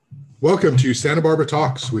Welcome to Santa Barbara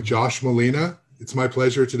Talks with Josh Molina. It's my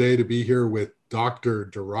pleasure today to be here with Dr.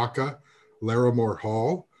 Daraka Larimore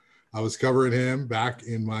Hall. I was covering him back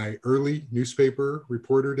in my early newspaper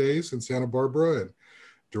reporter days in Santa Barbara, and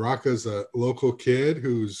Daraka is a local kid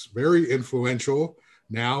who's very influential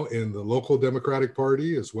now in the local Democratic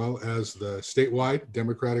Party as well as the statewide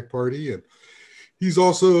Democratic Party. And he's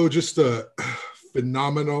also just a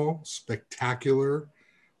phenomenal, spectacular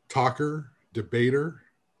talker, debater,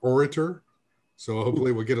 orator. So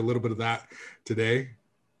hopefully we'll get a little bit of that today.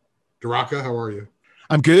 Daraka, how are you?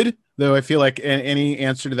 I'm good, though I feel like any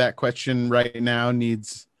answer to that question right now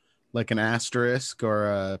needs like an asterisk or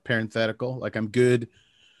a parenthetical. Like I'm good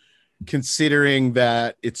considering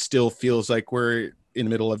that it still feels like we're in the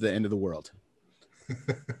middle of the end of the world.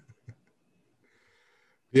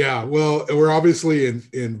 Yeah, well, we're obviously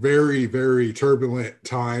in very, very turbulent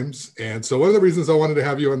times. And so one of the reasons I wanted to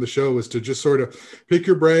have you on the show was to just sort of pick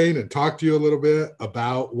your brain and talk to you a little bit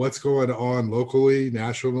about what's going on locally,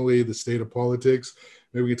 nationally, the state of politics.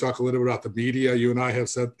 Maybe we can talk a little bit about the media. You and I have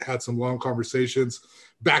had some long conversations,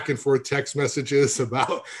 back and forth text messages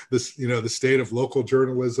about this, the state of local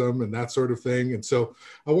journalism and that sort of thing. And so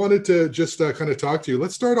I wanted to just kind of talk to you.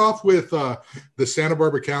 Let's start off with the Santa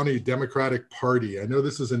Barbara County Democratic Party. I know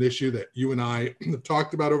this is an issue that you and I have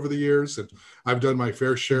talked about over the years, and I've done my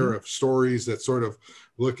fair share of stories that sort of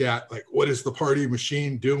look at like what is the party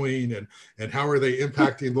machine doing and how are they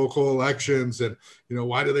impacting local elections, and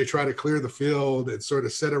why do they try to clear the field and sort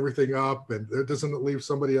of set everything up, and it doesn't leave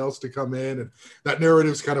somebody else to come in. And that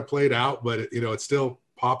narrative's kind of played out, but it still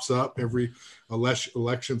pops up every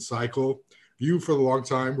election cycle. You for a long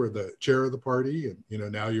time were the chair of the party,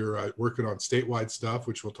 and now you're working on statewide stuff,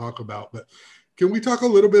 which we'll talk about. But can we talk a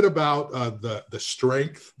little bit about the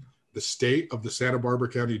strength, the state of the Santa Barbara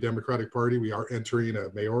County Democratic Party? We are entering a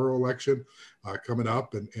mayoral election coming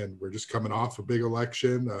up, and we're just coming off a big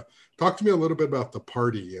election. Talk to me a little bit about the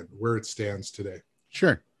party and where it stands today.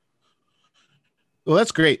 Sure. Well,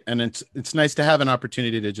 that's great. And it's nice to have an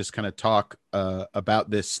opportunity to just kind of talk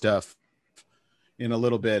about this stuff in a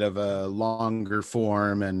little bit of a longer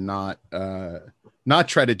form and not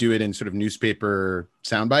try to do it in sort of newspaper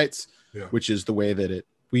sound bites, which is the way that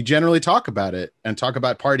we generally talk about it and talk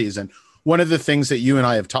about parties. And one of the things that you and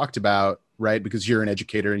I have talked about, right, because you're an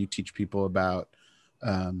educator and you teach people about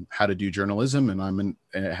how to do journalism, and I'm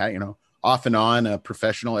off and on a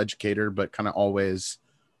professional educator, but kind of always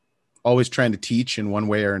trying to teach in one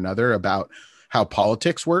way or another about how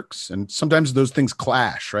politics works. And sometimes those things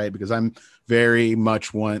clash, right? Because I'm very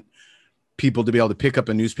much want people to be able to pick up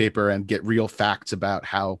a newspaper and get real facts about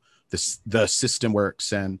how the system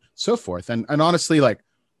works and so forth. And honestly, like,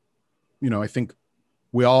 I think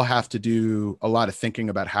we all have to do a lot of thinking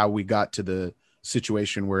about how we got to the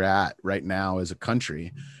situation we're at right now as a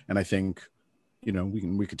country. And I think,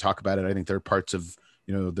 we could talk about it. I think there are parts of,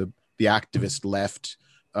 the activist left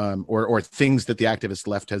or things that the activist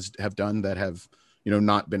left have done that have,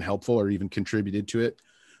 not been helpful or even contributed to it.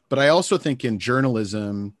 But I also think in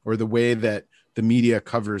journalism, or the way that the media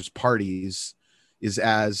covers parties, is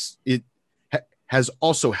as it has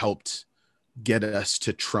also helped get us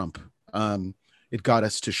to Trump. It got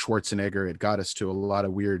us to Schwarzenegger. It got us to a lot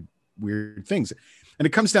of weird things. And it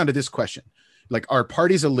comes down to this question: like, are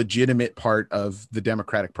parties a legitimate part of the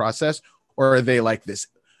democratic process, or are they like this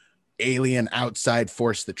alien outside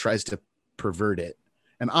force that tries to pervert it?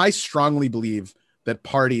 And I strongly believe that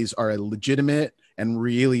parties are a legitimate and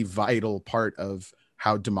really vital part of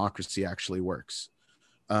how democracy actually works.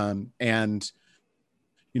 And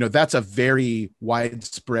that's a very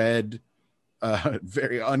widespread,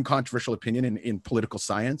 very uncontroversial opinion in political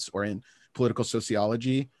science or in political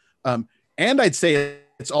sociology. And I'd say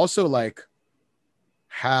it's also like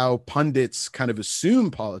how pundits kind of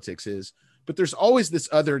assume politics is, but there's always this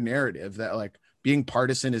other narrative that like being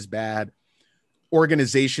partisan is bad.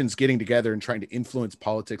 Organizations getting together and trying to influence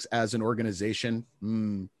politics as an organization,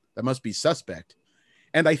 that must be suspect.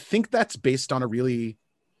 And I think that's based on a really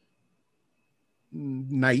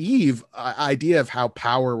naive idea of how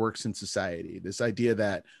power works in society. This idea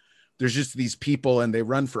that there's just these people and they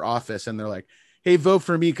run for office and they're like, hey, vote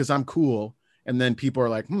for me because I'm cool. And then people are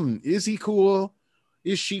like, is he cool?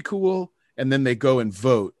 Is she cool? And then they go and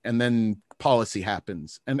vote, and then policy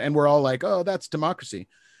happens. And we're all like, oh, that's democracy.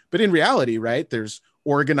 But in reality, right, there's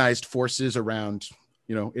organized forces around,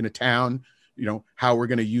 in a town, how we're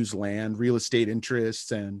going to use land, real estate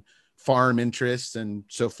interests and farm interests and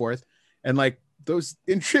so forth. And like those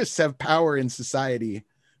interests have power in society,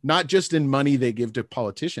 not just in money they give to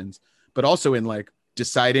politicians, but also in like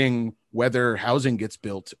deciding whether housing gets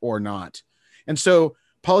built or not. And so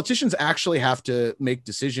politicians actually have to make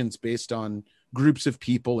decisions based on groups of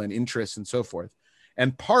people and interests and so forth.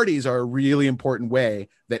 And parties are a really important way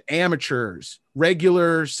that amateurs,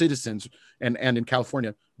 regular citizens, and in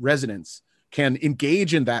California, residents can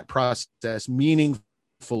engage in that process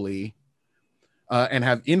meaningfully and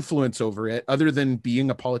have influence over it other than being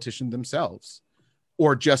a politician themselves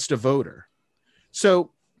or just a voter.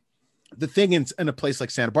 So the thing in a place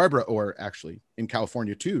like Santa Barbara, or actually in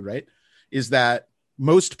California too, right, is that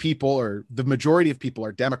most people, or the majority of people,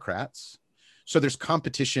 are Democrats. So there's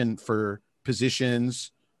competition for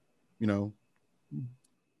positions, you know,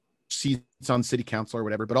 seats on city council or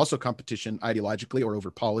whatever, but also competition ideologically or over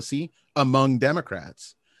policy among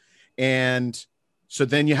Democrats. And so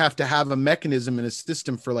then you have to have a mechanism and a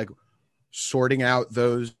system for like sorting out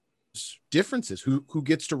those differences. Who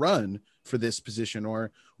gets to run for this position,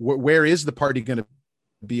 or where is the party going to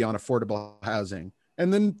be on affordable housing?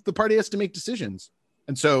 And then the party has to make decisions.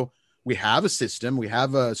 And so we have a system, we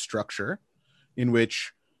have a structure in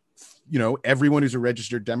which, you know, everyone who's a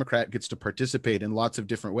registered Democrat gets to participate in lots of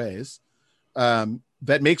different ways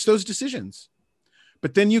that makes those decisions.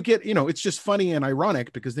 But then you get, you know, it's just funny and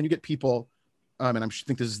ironic because then you get people, and I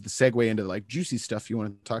think this is the segue into like juicy stuff you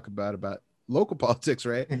want to talk about local politics,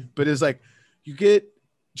 right? But it's like you get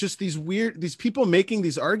just these people making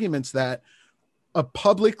these arguments that a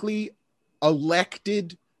publicly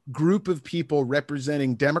elected group of people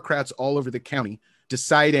representing Democrats all over the county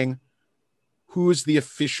deciding who's the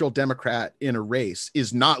official Democrat in a race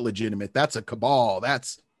is not legitimate. That's a cabal.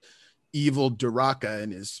 That's evil Duraka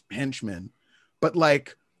and his henchmen. But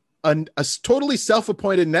like a totally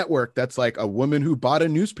self-appointed network that's like a woman who bought a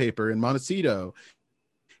newspaper in Montecito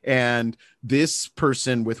and this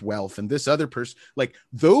person with wealth and this other person, like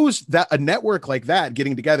a network like that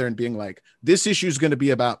getting together and being like, this issue is going to be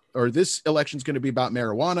about, or this election is going to be about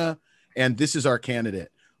marijuana, and this is our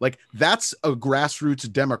candidate. Like that's a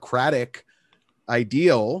grassroots democratic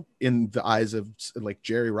ideal in the eyes of like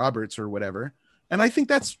Jerry Roberts or whatever. And I think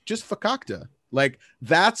that's just fakakta. Like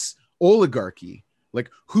that's oligarchy. Like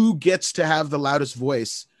who gets to have the loudest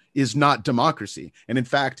voice is not democracy. And in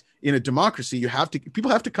fact, in a democracy,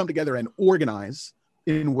 people have to come together and organize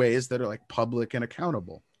in ways that are like public and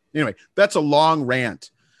accountable. Anyway, that's a long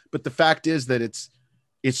rant, but the fact is that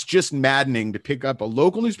it's just maddening to pick up a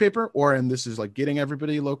local newspaper, and this is like getting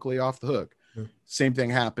everybody locally off the hook. Yeah. Same thing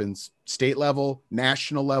happens state level,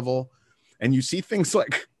 national level. And you see things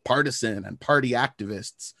like partisan and party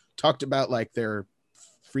activists talked about like their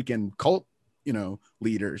freaking cult, you know,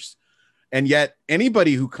 leaders. And yet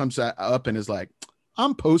anybody who comes up and is like,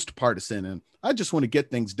 I'm post-partisan and I just want to get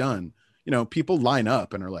things done, you know, people line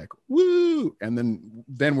up and are like, woo. And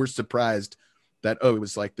then we're surprised that, oh, it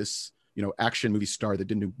was like this, you know, action movie star that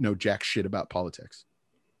didn't know jack shit about politics.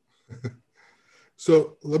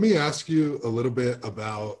 So let me ask you a little bit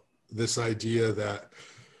about this idea that,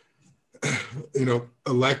 you know,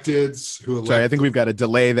 electeds who elect. Sorry, I think we've got a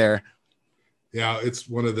delay there. Yeah, it's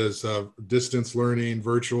one of those distance learning,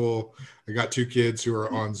 virtual. I got 2 kids who are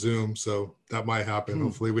on Zoom, so that might happen.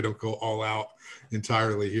 Hopefully we don't go all out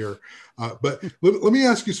entirely here. But let me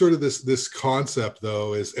ask you sort of this concept,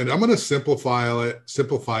 though, and I'm going to simplify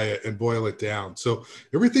it and boil it down. So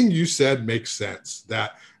everything you said makes sense,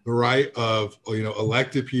 that the right of, you know,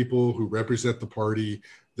 elected people who represent the party,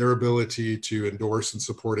 their ability to endorse and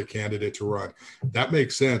support a candidate to run. That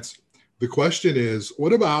makes sense. The question is,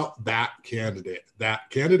 what about that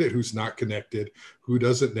candidate who's not connected, who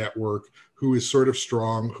doesn't network, who is sort of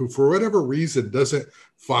strong, who for whatever reason doesn't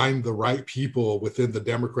find the right people within the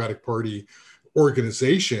Democratic Party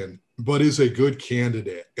organization, but is a good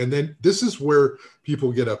candidate? And then this is where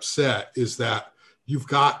people get upset, is that you've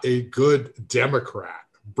got a good Democrat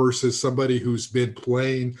versus somebody who's been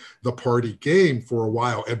playing the party game for a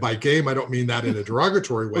while. And by game, I don't mean that in a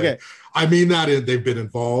derogatory way. Okay. I mean that they've been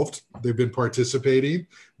involved, they've been participating,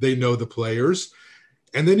 they know the players.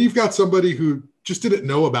 And then you've got somebody who just didn't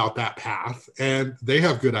know about that path and they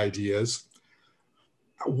have good ideas.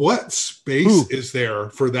 What space is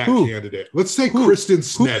there for that candidate? Let's take Kristen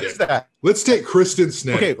Sneddon. Let's take Kristen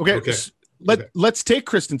Sneddon. Okay. Let's take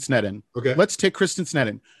Kristen Sneddon. Okay. Let's take Kristen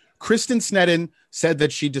Sneddon. Kristen Sneddon said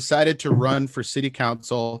that she decided to run for city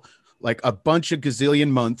council like a bunch of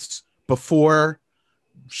gazillion months before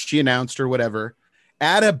she announced or whatever,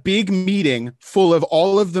 at a big meeting full of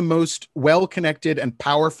all of the most well-connected and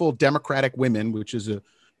powerful Democratic women, which is a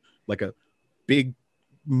big,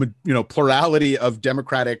 you know, plurality of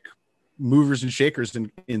Democratic movers and shakers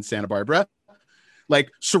in Santa Barbara,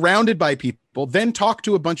 like surrounded by people, then talked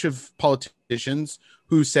to a bunch of politicians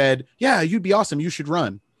who said, yeah, you'd be awesome. You should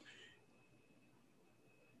run.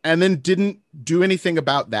 and then didn't do anything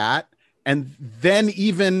about that. And then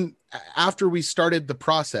even after we started the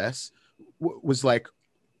process, was like,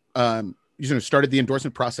 started the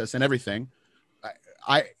endorsement process and everything,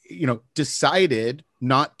 I decided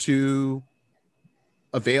not to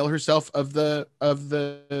avail herself of the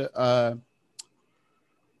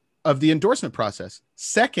endorsement process.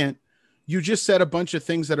 Second, you just said a bunch of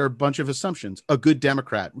things that are a bunch of assumptions. A good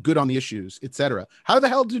Democrat, good on the issues, etc. How the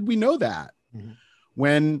hell did we know that? Mm-hmm.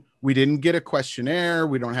 When we didn't get a questionnaire,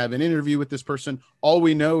 we don't have an interview with this person. All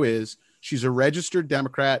we know is she's a registered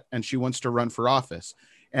Democrat and she wants to run for office.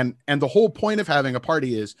 And the whole point of having a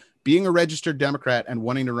party is being a registered Democrat and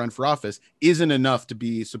wanting to run for office isn't enough to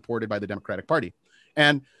be supported by the Democratic Party.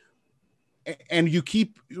 And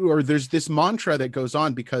there's this mantra that goes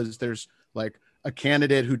on because there's like a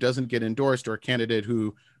candidate who doesn't get endorsed, or a candidate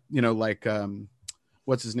who,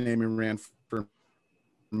 what's his name, and ran for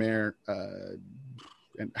mayor,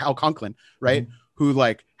 and Hal Conklin, right? Mm-hmm. Who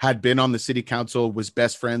like had been on the city council, was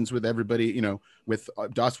best friends with everybody, with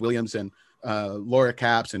Doss Williams and Laura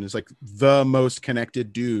Capps, and is like the most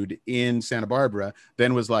connected dude in Santa Barbara,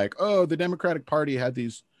 then was like, oh, the Democratic Party had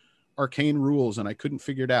these arcane rules and I couldn't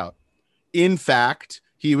figure it out. In fact,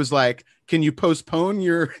 he was like, can you postpone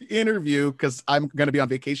your interview because I'm going to be on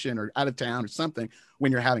vacation or out of town or something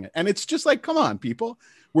when you're having it? And it's just like, come on, people.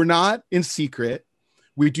 We're not in secret.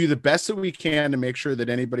 We do the best that we can to make sure that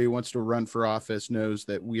anybody who wants to run for office knows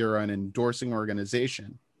that we are an endorsing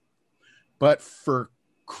organization. But for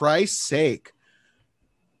Christ's sake,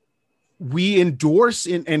 we endorse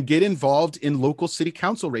and get involved in local city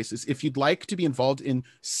council races. If you'd like to be involved in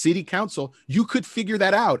city council, you could figure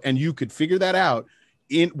that out. And you could figure that out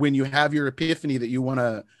when you have your epiphany that you want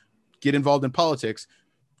to get involved in politics,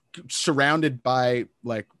 surrounded by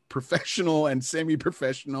like professional and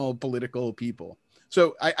semi-professional political people.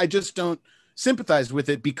 So I just don't sympathize with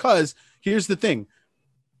it, because here's the thing.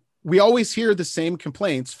 We always hear the same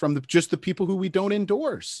complaints from just the people who we don't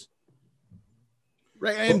endorse.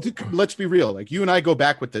 Right. And let's be real. Like, you and I go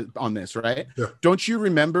back on this, right? Yeah. Don't you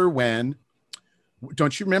remember when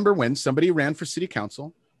somebody ran for city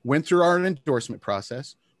council, went through our endorsement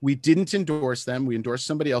process? We didn't endorse them. We endorsed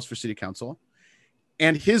somebody else for city council.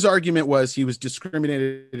 And his argument was he was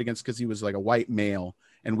discriminated against because he was like a white male.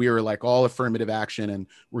 And we were like all affirmative action and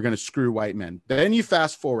we're going to screw white men. Then you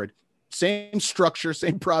fast forward, same structure,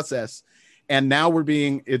 same process. And now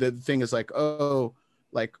the thing is like, oh,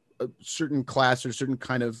 like a certain class or certain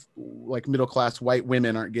kind of like middle class white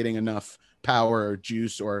women aren't getting enough power or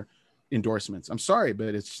juice or endorsements. I'm sorry,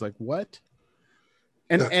 but it's just like, what?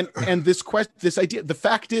 And this idea, the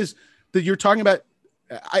fact is that you're talking about,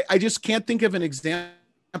 I just can't think of an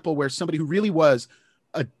example where somebody who really was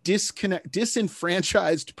a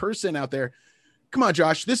disenfranchised person out there. Come on,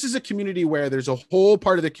 Josh, this is a community where there's a whole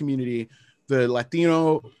part of the community, the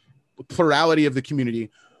Latino plurality of the community,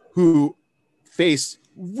 who face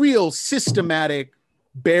real systematic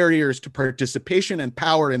barriers to participation and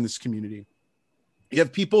power in this community. You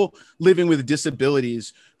have people living with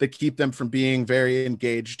disabilities that keep them from being very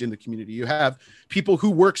engaged in the community. You have people who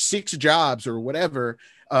work 6 jobs or whatever,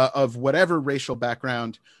 of whatever racial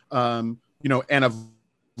background, and of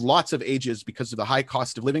lots of ages because of the high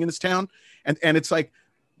cost of living in this town. And it's like,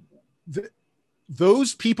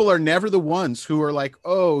 those people are never the ones who are like,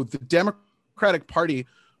 oh, the Democratic Party,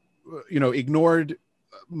 ignored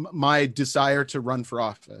my desire to run for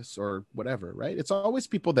office or whatever, right? It's always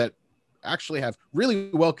people that actually have really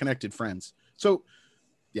well-connected friends. So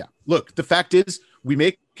yeah, look, the fact is we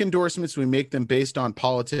make endorsements, we make them based on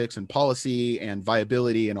politics and policy and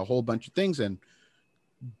viability and a whole bunch of things. And,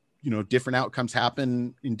 different outcomes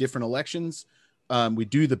happen in different elections. We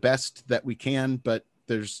do the best that we can, but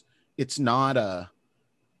it's not a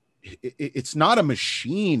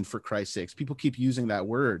machine, for Christ's sakes. People keep using that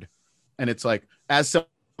word. And it's like, as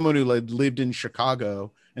someone who lived in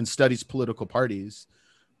Chicago and studies political parties,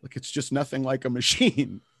 like, it's just nothing like a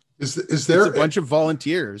machine. Is there a bunch of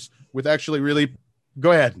volunteers with actually really,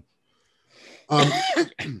 go ahead.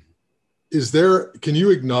 Can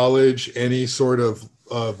you acknowledge any sort of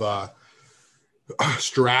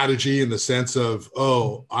strategy in the sense of,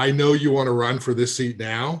 oh, I know you want to run for this seat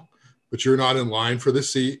now, but you're not in line for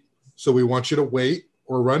this seat. So we want you to wait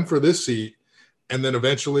or run for this seat. And then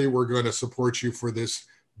eventually we're going to support you for this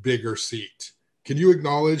bigger seat. Can you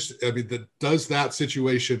acknowledge, does that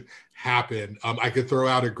situation happen? I could throw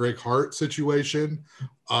out a Greg Hart situation.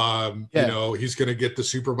 He's going to get the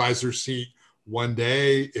supervisor seat one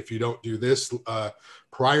day if you don't do this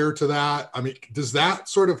prior to that. Does that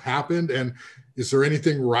sort of happen? And is there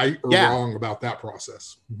anything right or wrong about that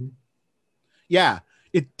process? Mm-hmm. Yeah,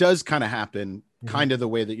 it does kind of happen kind of the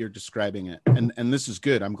way that you're describing it. And this is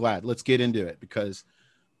good. I'm glad. Let's get into it because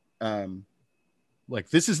like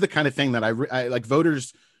this is the kind of thing that I like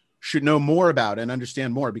voters should know more about and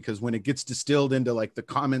understand more, because when it gets distilled into like the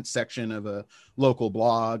comment section of a local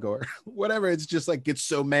blog or whatever, it's just like gets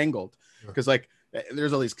so mangled because like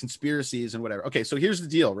there's all these conspiracies and whatever. Okay, so here's the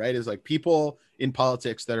deal, right? Is like people in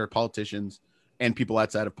politics that are politicians and people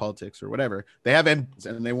outside of politics or whatever, they have ends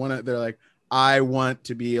and they're like, I want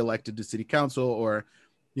to be elected to city council, or,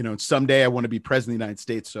 you know, someday I want to be president of the United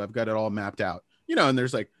States. So I've got it all mapped out, you know, and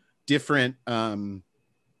there's like different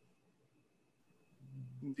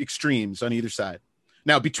extremes on either side.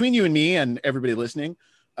 Now, between you and me and everybody listening,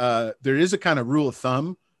 there is a kind of rule of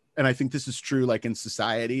thumb. And I think this is true, like in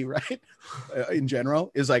society, right? In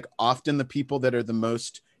general, is like often the people that are the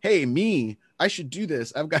most, hey, me, I should do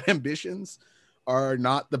this, I've got ambitions, are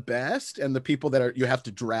not the best. And the people that are, you have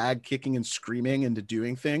to drag kicking and screaming into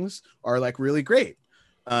doing things are like really great.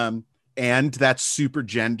 And that's super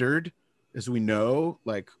gendered, as we know,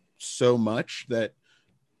 like so much that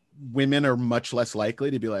women are much less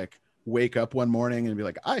likely to be like, wake up one morning and be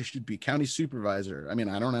like, I should be county supervisor. I mean,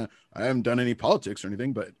 I don't know, I haven't done any politics or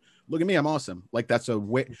anything, but look at me, I'm awesome. Like that's a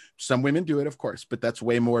way, some women do it, of course, but that's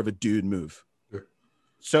way more of a dude move. Sure.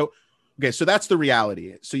 So, okay, so that's the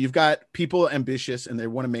reality. So you've got people ambitious and they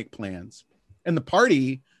want to make plans. And the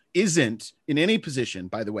party isn't in any position,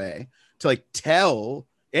 by the way, to like tell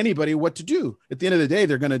anybody what to do. At the end of the day,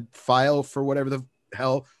 they're going to file for whatever the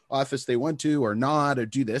hell office they want to or not, or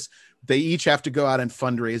do this. They each have to go out and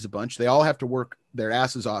fundraise a bunch. They all have to work their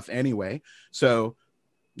asses off anyway. So,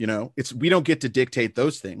 you know, we don't get to dictate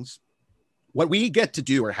those things. What we get to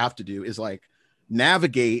do or have to do is like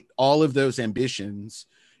navigate all of those ambitions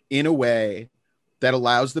in a way that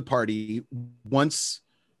allows the party, once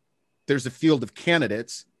there's a field of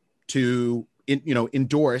candidates, to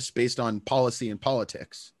endorse based on policy and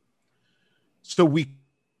politics. So we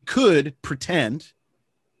could pretend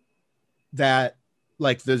that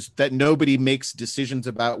like that nobody makes decisions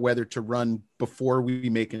about whether to run before we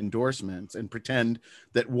make endorsements, and pretend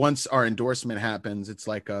that once our endorsement happens, it's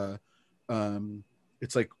like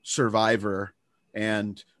it's like Survivor,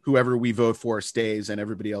 and whoever we vote for stays and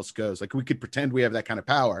everybody else goes. Like we could pretend we have that kind of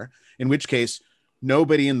power, in which case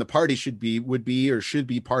nobody in the party should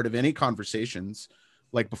be part of any conversations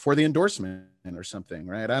like before the endorsement or something,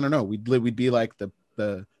 right? I don't know. We'd be like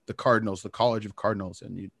the Cardinals, the College of Cardinals,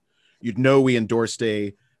 and you'd know we endorsed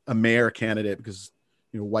a mayor candidate because,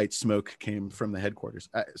 you know, white smoke came from the headquarters,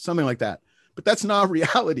 something like that. But that's not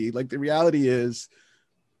reality. Like the reality is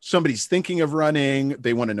somebody's thinking of running.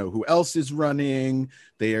 They want to know who else is running.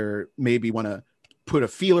 They're maybe want to put a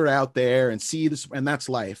feeler out there and see this, and that's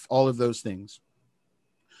life, all of those things.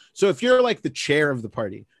 So if you're like the chair of the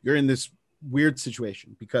party, you're in this weird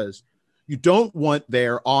situation because you don't want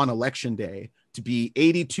there on election day to be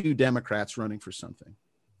 82 Democrats running for something.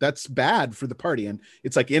 That's bad for the party. And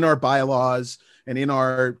it's like in our bylaws and in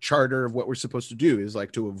our charter of what we're supposed to do is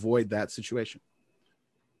like to avoid that situation.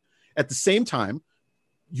 At the same time,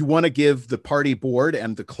 you want to give the party board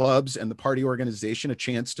and the clubs and the party organization a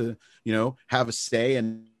chance to, you know, have a say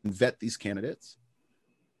and vet these candidates.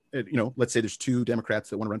 You know, let's say there's 2 Democrats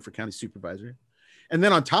that want to run for county supervisor. And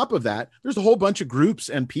then on top of that, there's a whole bunch of groups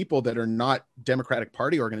and people that are not Democratic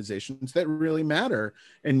Party organizations that really matter.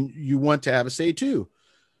 And you want to have a say too.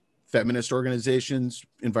 Feminist organizations,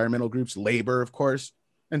 environmental groups, labor, of course.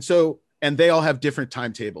 And they all have different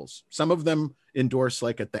timetables. Some of them endorse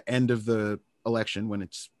like at the end of the election when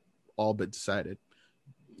it's all but decided.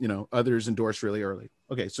 You know, others endorse really early.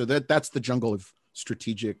 Okay, so that's the jungle of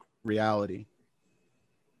strategic reality.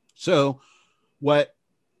 So what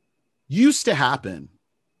used to happen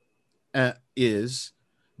is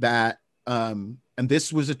that, and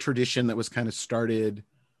this was a tradition that was kind of started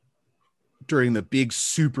during the big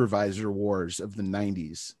supervisor wars of the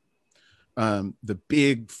 90s, the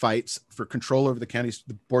big fights for control over the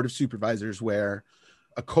board of supervisors, where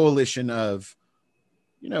a coalition of,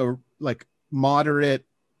 you know, like moderate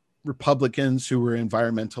Republicans who were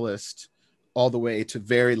environmentalist all the way to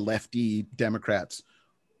very lefty Democrats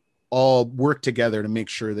all worked together to make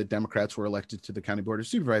sure that Democrats were elected to the county board of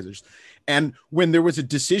supervisors. And when there was a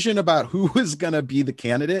decision about who was going to be the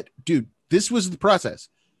candidate, dude, this was the process.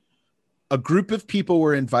 A group of people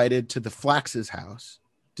were invited to the Flax's house,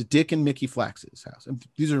 to Dick and Mickey Flax's house. And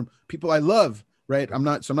these are people I love, right? I'm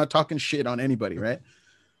not talking shit on anybody, right?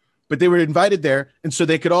 But they were invited there. And so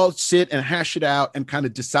they could all sit and hash it out and kind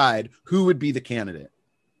of decide who would be the candidate.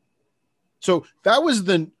 So that was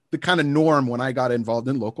the kind of norm when I got involved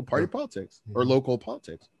in local party politics or local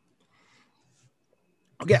politics.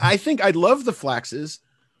 Okay, I think I love the Flaxes,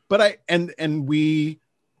 but and we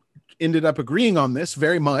ended up agreeing on this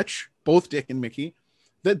very much, both Dick and Mickey,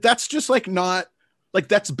 that's just like not like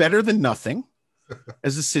that's better than nothing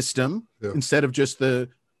as a system instead of just the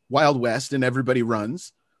Wild West and everybody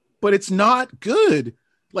runs, but it's not good.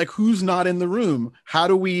 Like, who's not in the room? How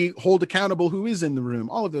do we hold accountable who is in the room?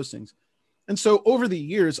 All of those things. And so over the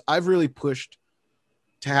years, I've really pushed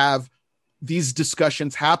to have these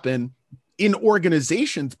discussions happen in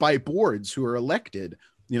organizations by boards who are elected,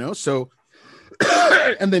 you know, so,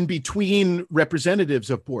 and then between representatives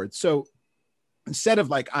of boards. So instead of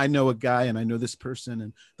like, I know a guy and I know this person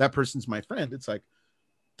and that person's my friend, it's like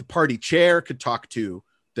the party chair could talk to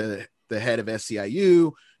the head of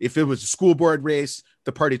SEIU. If it was a school board race,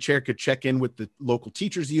 the party chair could check in with the local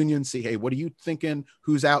teachers union, say, hey, what are you thinking?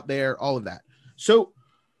 Who's out there? All of that. So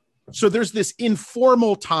there's this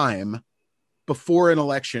informal time before an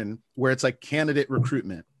election where it's like candidate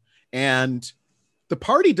recruitment, and the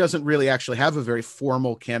party doesn't really actually have a very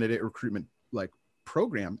formal candidate recruitment like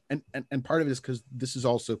program. And part of it is because this is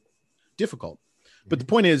also difficult. But the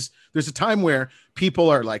point is, there's a time where people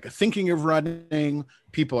are like thinking of running,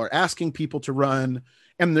 people are asking people to run.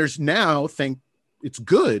 And there's now, it's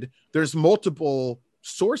good, there's multiple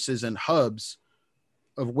sources and hubs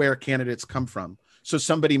of where candidates come from. So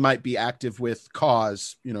somebody might be active with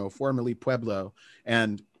Cause, you know, formerly Pueblo,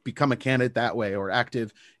 and become a candidate that way, or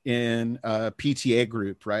active in a PTA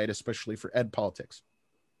group, right? Especially for ed politics.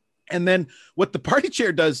 And then what the party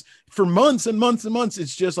chair does for months and months and months,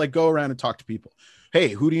 it's just like go around and talk to people. Hey,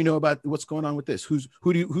 who do you know about what's going on with this? Who's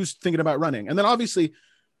thinking about running? And then obviously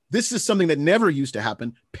this is something that never used to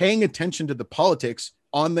happen, paying attention to the politics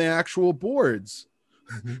on the actual boards.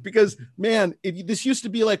 Because man, this used to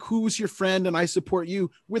be like, who's your friend and I support you,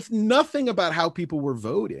 with nothing about how people were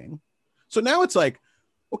voting. So now it's like,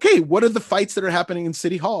 okay, what are the fights that are happening in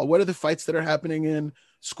City Hall? What are the fights that are happening in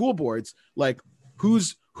school boards? Like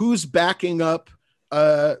who's backing up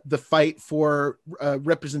the fight for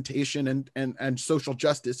representation and social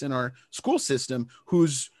justice in our school system?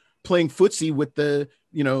 Who's playing footsie with the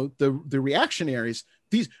reactionaries?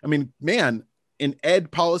 In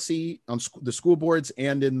ed policy on the school boards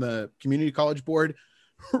and in the community college board,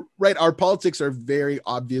 right? Our politics are very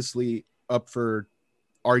obviously up for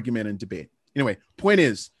argument and debate. Anyway, point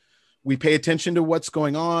is, we pay attention to what's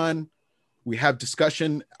going on. We have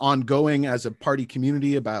discussion ongoing as a party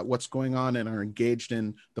community about what's going on and are engaged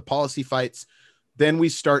in the policy fights. Then we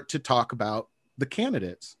start to talk about the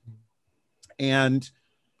candidates. And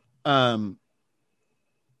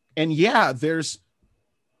yeah,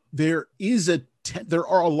 there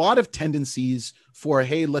are a lot of tendencies for,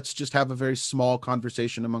 hey, let's just have a very small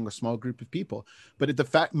conversation among a small group of people. But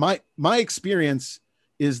my experience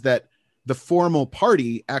is that the formal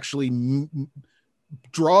party actually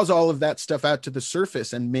draws all of that stuff out to the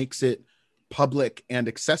surface and makes it public and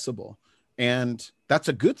accessible. And that's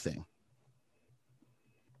a good thing.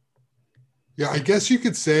 Yeah, I guess you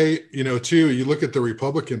could say, too, you look at the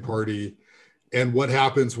Republican Party and what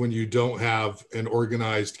happens when you don't have an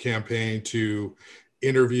organized campaign to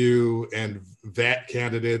interview and vet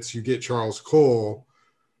candidates. You get Charles Cole,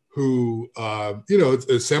 who,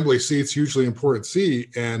 assembly seat's usually an important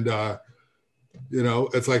seat. And,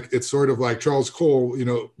 it's sort of like Charles Cole,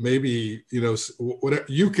 maybe, whatever,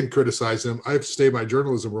 you can criticize him. I have to stay my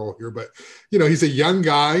journalism role here, but, he's a young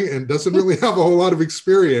guy and doesn't really have a whole lot of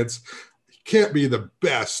experience. He can't be the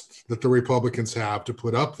best that the Republicans have to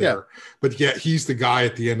put up there, but yet he's the guy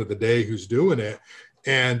at the end of the day who's doing it.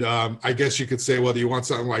 And I guess you could say, well, do you want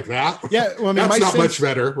something like that? Yeah. Well, I mean, that's not much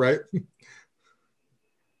better, right?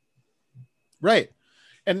 Right.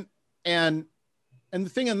 And the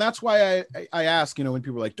thing, and that's why I ask, when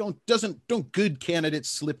people are like, don't good candidates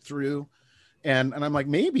slip through? And I'm like,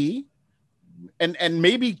 maybe, and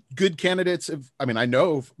maybe good candidates I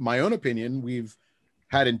know my own opinion, we've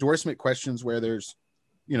had endorsement questions where there's,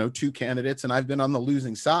 2 candidates and I've been on the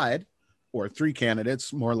losing side, or 3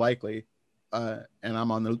 candidates more likely. And I'm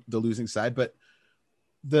on the losing side. But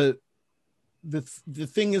the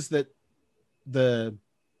thing is that there's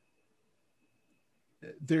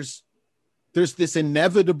this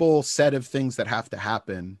inevitable set of things that have to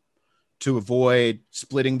happen to avoid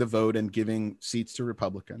splitting the vote and giving seats to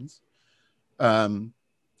Republicans.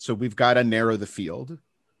 So we've got to narrow the field.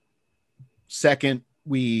 Second,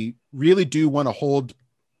 we really do want to hold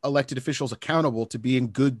elected officials accountable to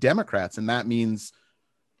being good Democrats. And that means,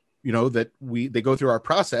 that they go through our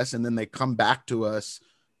process and then they come back to us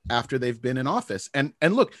after they've been in office. And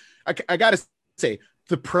look, I got to say,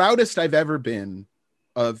 the proudest I've ever been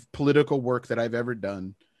of political work that I've ever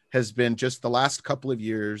done has been just the last couple of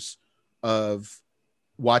years of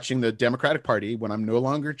watching the Democratic Party when I'm no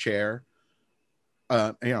longer chair.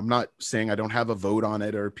 I'm not saying I don't have a vote on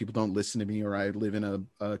it or people don't listen to me or I live in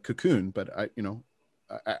a cocoon, but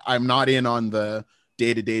I'm not in on the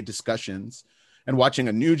day-to-day discussions, and watching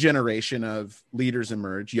a new generation of leaders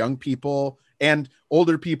emerge, young people and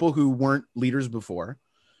older people who weren't leaders before,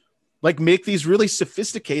 like make these really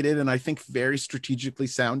sophisticated and I think very strategically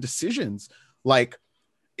sound decisions, like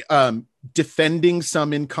defending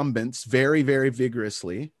some incumbents very, very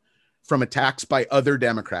vigorously from attacks by other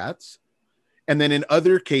Democrats. And then in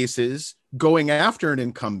other cases, going after an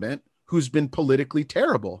incumbent who's been politically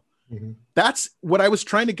terrible. Mm-hmm. That's what I was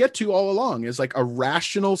trying to get to all along, is like a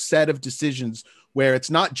rational set of decisions where it's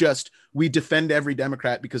not just we defend every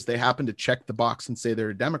Democrat because they happen to check the box and say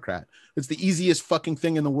they're a Democrat. It's the easiest fucking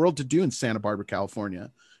thing in the world to do in Santa Barbara,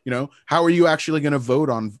 California. You know, how are you actually going to vote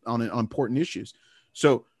on important issues?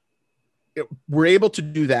 So we're able to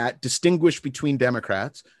do that, distinguish between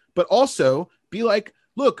Democrats, but also be like,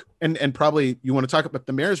 look, and probably you want to talk about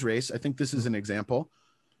the mayor's race. I think this is an example,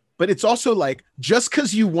 but it's also like, just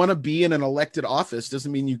because you want to be in an elected office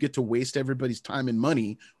doesn't mean you get to waste everybody's time and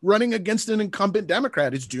money running against an incumbent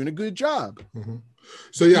Democrat who's doing a good job. Mm-hmm.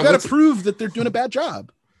 So yeah, you got to prove that they're doing a bad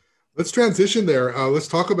job. Let's transition there. Let's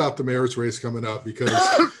talk about the mayor's race coming up because,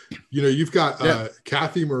 you've got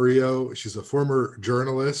Cathy Murillo. She's a former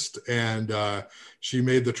journalist, and she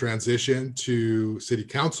made the transition to city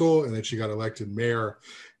council, and then she got elected mayor.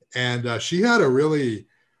 And she had a really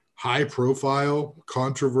high-profile,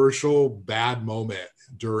 controversial, bad moment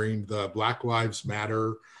during the Black Lives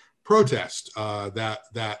Matter protest.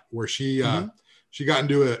 Where she she got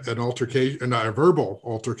into an altercation, a verbal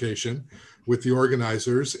altercation with the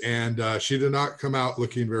organizers, and she did not come out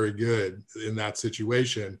looking very good in that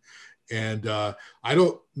situation. And I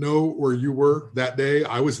don't know where you were that day.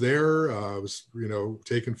 I was there. I was,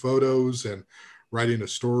 taking photos and writing a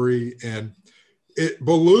story, and it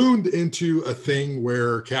ballooned into a thing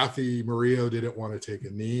where Cathy Murillo didn't want to take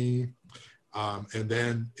a knee. And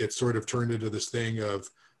then it sort of turned into this thing of,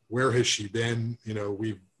 where has she been?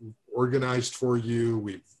 We've organized for you.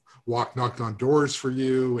 We've knocked on doors for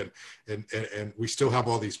you, and we still have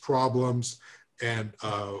all these problems, and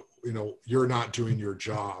you're not doing your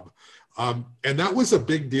job. And that was a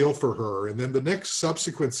big deal for her. And then the next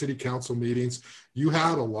subsequent city council meetings, you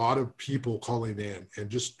had a lot of people calling in and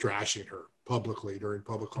just trashing her publicly during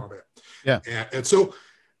public comment. Yeah. And so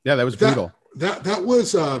that was brutal. That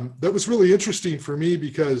was really interesting for me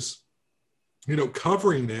because,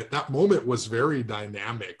 covering it, that moment was very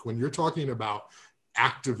dynamic. When you're talking about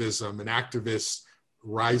activism and activists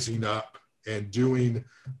rising up and doing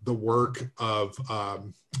the work of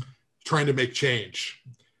trying to make change.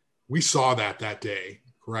 We saw that day,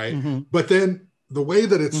 right? Mm-hmm. But then the way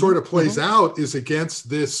that it sort of plays out is against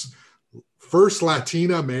this first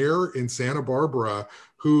Latina mayor in Santa Barbara,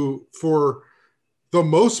 who for the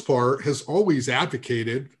most part has always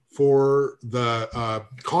advocated for the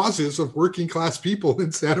causes of working class people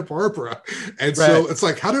in Santa Barbara. And so it's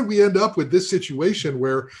like, how did we end up with this situation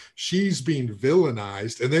where she's being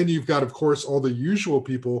villainized? And then you've got, of course, all the usual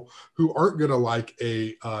people who aren't going to like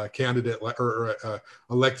a candidate or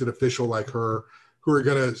elected official like her, who are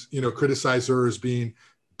going to, criticize her as being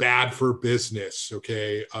bad for business.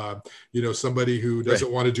 Okay. Somebody who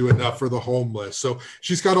doesn't want to do enough for the homeless. So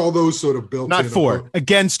she's got all those sort of built in.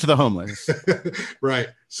 Against the homeless. Right.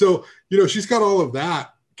 So, she's got all of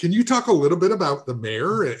that. Can you talk a little bit about the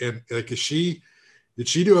mayor and like, did she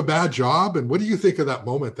do a bad job? And what do you think of that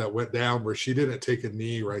moment that went down where she didn't take a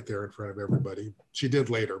knee right there in front of everybody? She did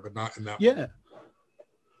later, but not in that moment.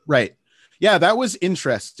 Right. Yeah, that was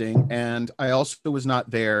interesting. And I also was not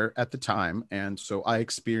there at the time. And so I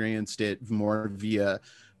experienced it more via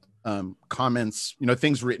comments,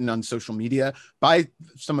 things written on social media by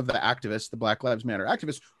some of the activists, the Black Lives Matter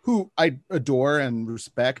activists, who I adore and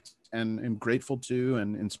respect and am grateful to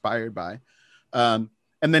and inspired by. And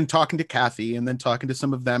then talking to Cathy and then talking to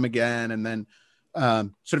some of them again, and then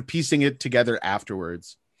sort of piecing it together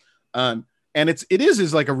afterwards. And it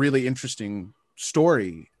is like a really interesting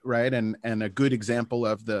story, right? And a good example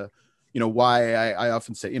of the, why I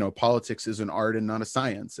often say, politics is an art and not a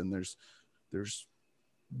science, and there's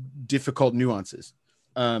difficult nuances.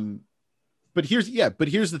 But here's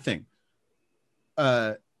the thing.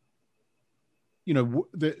 The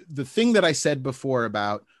thing that I said before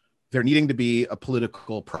about there needing to be a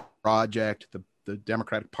political project, the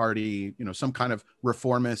Democratic Party, some kind of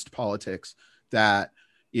reformist politics that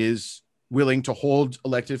is willing to hold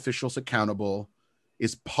elected officials accountable,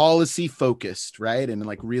 is policy focused, right? And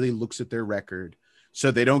like really looks at their record so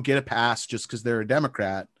they don't get a pass just because they're a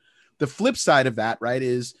Democrat. The flip side of that, right,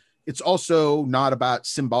 is it's also not about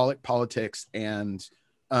symbolic politics and,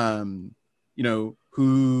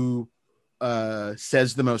 who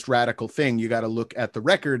says the most radical thing. You got to look at the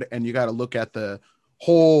record, and you got to look at the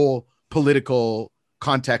whole political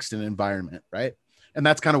context and environment, right? And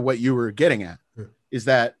that's kind of what you were getting at, is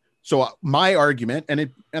that, so my argument,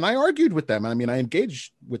 and I argued with them. I mean, I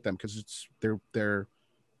engaged with them because they're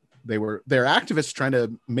activists trying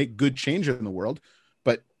to make good change in the world,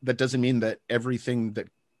 but that doesn't mean that everything that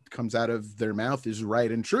comes out of their mouth is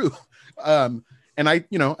right and true. And I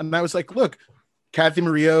was like, look, Cathy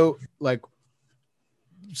Murillo, like,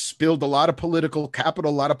 spilled a lot of political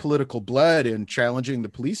capital, a lot of political blood in challenging the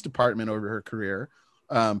police department over her career,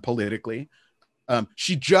 politically.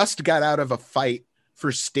 She just got out of a fight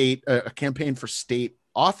for a campaign for state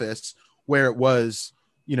office, where it was,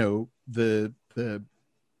 the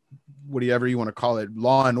whatever you want to call it,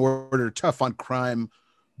 law and order, tough on crime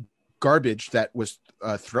garbage that was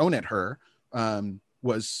thrown at her,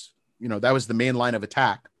 was, that was the main line of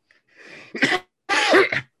attack.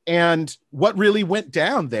 And what really went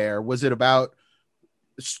down there, was it about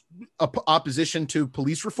opposition to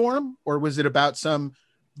police reform, or was it about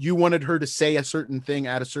you wanted her to say a certain thing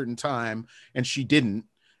at a certain time and she didn't,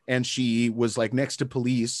 and she was like next to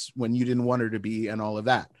police when you didn't want her to be, and all of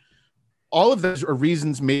that? All of those are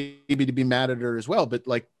reasons maybe to be mad at her as well, but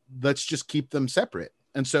like, let's just keep them separate.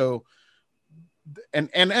 And so, and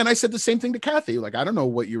I said the same thing to Cathy. Like, I don't know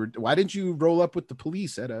why didn't you roll up with the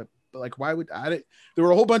police why would there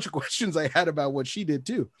were a whole bunch of questions I had about what she did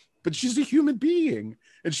too, but she's a human being,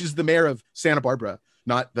 and she's the mayor of Santa Barbara,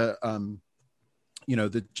 not the,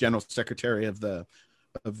 the general secretary of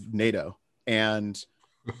NATO. And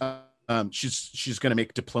she's going to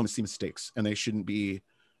make diplomacy mistakes, and they shouldn't be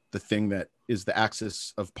the thing that is the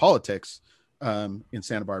axis of politics in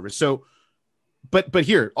Santa Barbara. So, but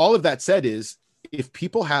here, all of that said, is if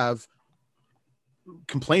people have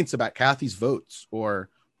complaints about Cathy's votes, or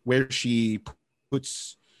where she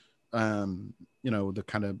puts, the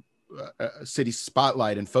kind of city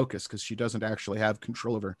spotlight and focus, because she doesn't actually have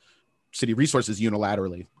control over city resources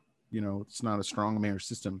unilaterally. It's not a strong mayor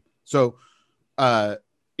system. So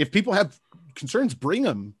if people have concerns, bring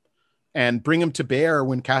them to bear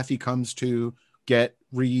when Cathy comes to get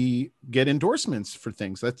endorsements for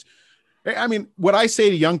things. That's, I mean, what I say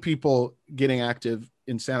to young people getting active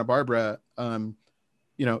in Santa Barbara,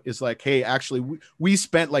 is like, hey, actually, we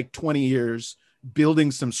spent like 20 years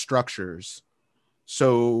building some structures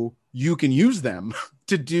so you can use them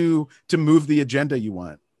to move the agenda you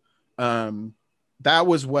want. That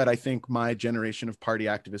was what I think my generation of party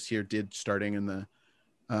activists here did, starting in the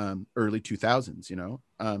early 2000s,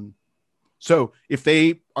 So if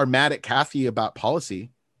they are mad at Cathy about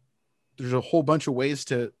policy, there's a whole bunch of ways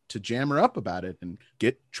to jam her up about it and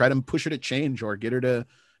try to push her to change, or get her to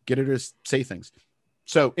say things.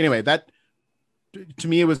 So anyway, that to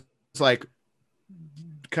me, it was like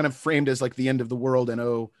kind of framed as like the end of the world,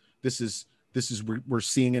 and this is we're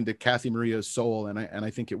seeing into Cathy Murillo's soul, and I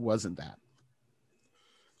think it wasn't that.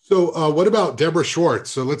 So what about Deborah Schwartz?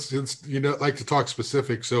 So let's like to talk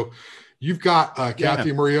specific. So you've got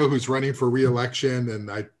Cathy Murillo, who's running for re-election,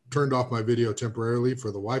 and I turned off my video temporarily for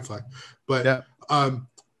the Wi-Fi, but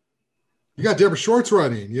you got Deborah Schwartz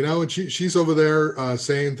running, and she's over there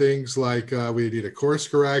saying things like we need a course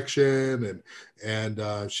correction,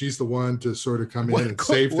 and she's the one to sort of come in and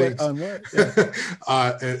save things.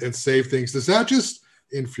 And save things. Does that just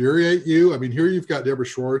infuriate you? I mean, here you've got Deborah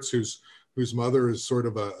Schwartz, whose mother is sort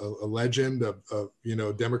of a legend of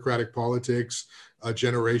Democratic politics a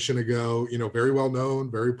generation ago, very well known,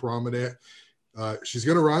 very prominent. She's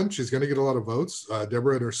going to run. She's going to get a lot of votes.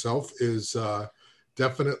 Deborah herself is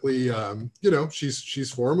definitely,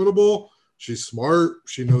 she's formidable. She's smart.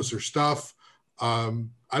 She knows her stuff. I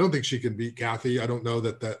don't think she can beat Cathy. I don't know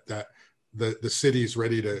that the city's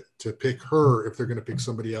ready to pick her if they're going to pick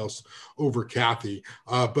somebody else over Cathy.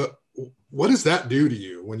 But what does that do to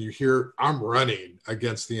you when you hear I'm running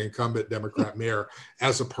against the incumbent Democrat mayor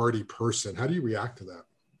as a party person? How do you react to that?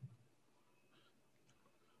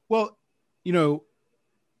 Well,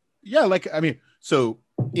 so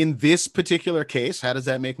in this particular case, how does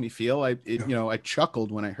that make me feel? I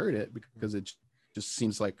chuckled when I heard it, because it just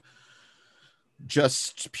seems like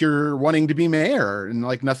just pure wanting to be mayor and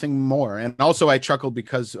like nothing more. And also I chuckled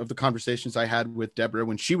because of the conversations I had with Deborah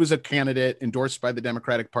when she was a candidate endorsed by the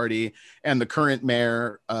Democratic Party, and the current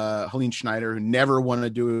mayor, Helene Schneider, who never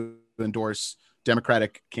wanted to endorse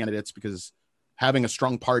Democratic candidates because having a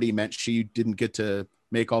strong party meant she didn't get to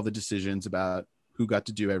make all the decisions about who got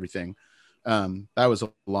to do everything. That was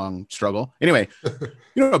a long struggle. Anyway,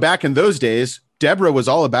 back in those days, Deborah was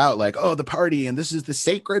all about like, oh, the party, and this is the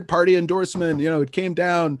sacred party endorsement. You know, it came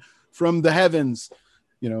down from the heavens.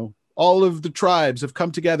 You know, all of the tribes have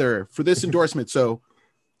come together for this endorsement. So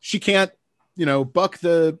she can't, you know, buck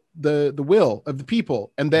the will of the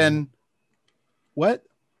people. And then what?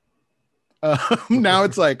 Now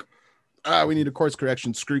it's like, we need a course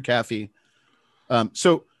correction. Screw Kathy.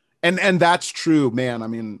 So, and that's true, man. I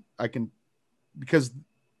mean, I can, because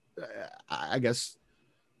I guess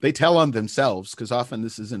they tell on themselves, because often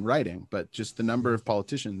this is in writing, but just the number of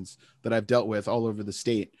politicians that I've dealt with all over the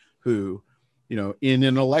state who, you know, in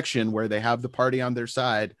an election where they have the party on their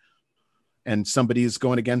side and somebody is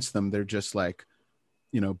going against them, they're just like,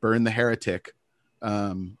 you know, burn the heretic.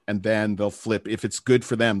 And then they'll flip. If it's good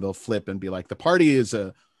for them, they'll flip and be like, the party is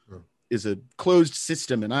a closed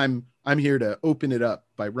system, and I'm here to open it up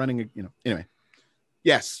by running, you know, anyway.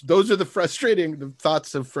 Yes, those are the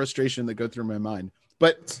thoughts of frustration that go through my mind.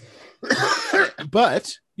 But,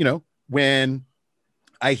 you know, when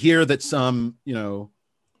I hear that some, you know,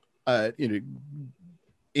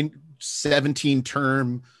 in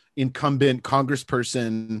 17-term incumbent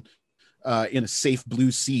congressperson in a safe blue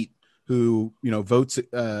seat who, you know, votes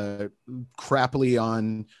crappily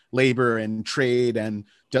on labor and trade and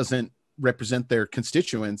doesn't represent their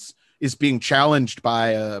constituents is being challenged by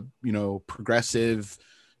a, you know, progressive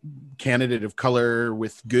candidate of color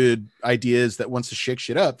with good ideas that wants to shake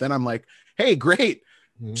shit up, then I'm like, hey, great.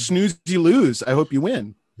 Snooze, you lose. I hope you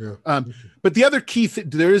win. Yeah. But the other key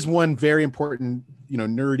there is one very important, you know,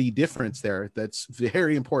 nerdy difference there that's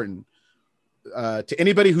very important to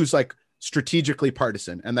anybody who's like strategically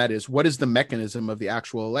partisan, and that is, what is the mechanism of the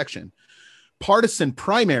actual election? Partisan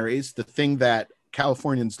primaries, the thing that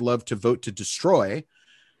Californians love to vote to destroy,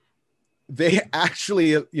 they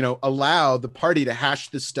actually, you know, allow the party to hash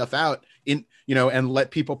this stuff out in, you know, and let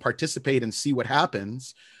people participate and see what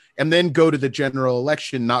happens, and then go to the general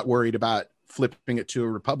election not worried about flipping it to a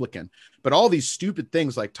Republican. But all these stupid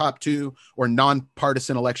things like top two or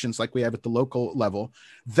nonpartisan elections like we have at the local level,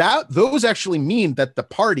 those actually mean that the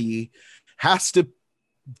party has to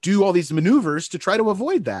do all these maneuvers to try to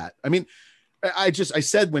avoid that. I mean, I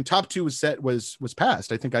said when top two was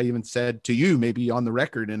passed, I think I even said to you, maybe on the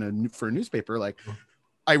record for a newspaper, like,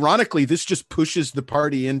 ironically, this just pushes the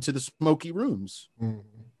party into the smoky rooms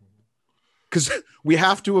because we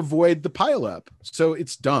have to avoid the pileup. So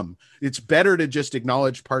it's dumb. It's better to just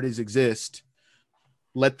acknowledge parties exist,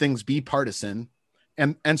 let things be partisan.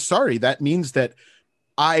 And sorry, that means that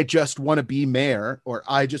I just want to be mayor or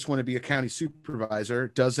I just want to be a county supervisor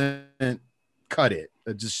doesn't cut it.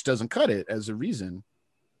 It just doesn't cut it as a reason.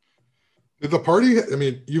 Did the party, I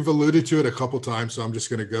mean, you've alluded to it a couple times, so I'm just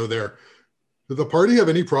going to go there. Did the party have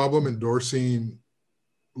any problem endorsing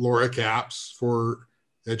Laura Capps for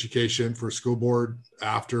education for school board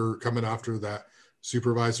coming after that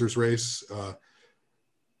supervisor's race,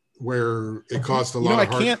 where it caused a lot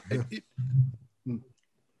of heart?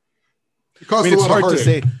 It caused a lot it's hard of to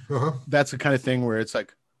say. That's the kind of thing where it's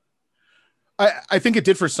like, I think it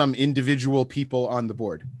did for some individual people on the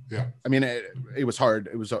board. Yeah. I mean, it was hard.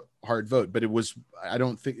 It was a hard vote, but there was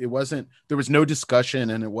no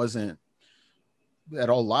discussion, and it wasn't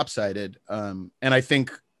at all lopsided. And I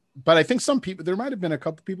think some people, there might've been a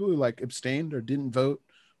couple people who like abstained or didn't vote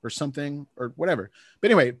or something or whatever.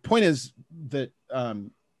 But anyway, point is that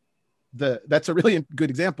that's a really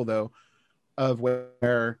good example though, of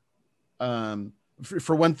where,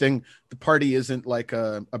 for one thing, the party isn't like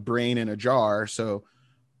a brain in a jar. So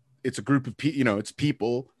it's a group of people, you know, it's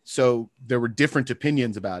people. So there were different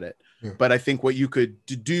opinions about it. Yeah. But I think what you could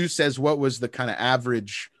deduce as what was the kind of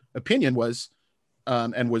average opinion was,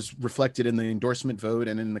 and was reflected in the endorsement vote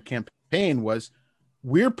and in the campaign, was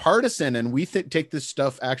we're partisan and we take this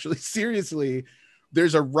stuff actually seriously.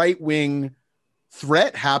 There's a right-wing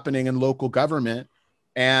threat happening in local government,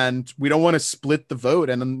 and we don't want to split the vote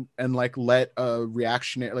and like let a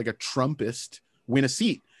reactionary, like a Trumpist, win a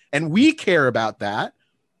seat. And we care about that.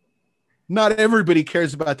 Not everybody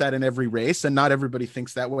cares about that in every race, and not everybody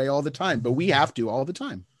thinks that way all the time, but we have to all the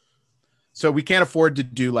time. So we can't afford to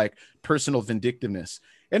do like personal vindictiveness.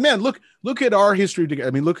 And man, look at our history.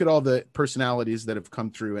 I mean, look at all the personalities that have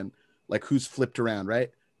come through and like who's flipped around,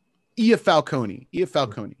 right? Ea Falcone,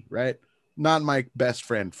 right? Not my best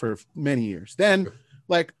friend for many years. Then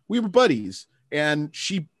like we were buddies, and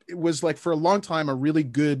she was like for a long time a really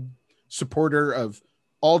good supporter of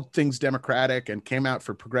all things Democratic and came out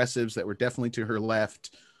for progressives that were definitely to her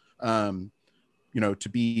left, you know, to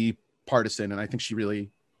be partisan. And I think she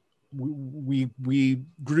really, we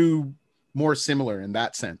grew more similar in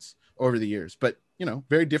that sense over the years, but you know,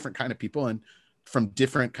 very different kind of people and from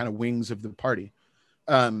different kind of wings of the party.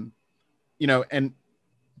 and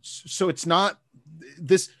so it's not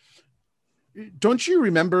this. Don't you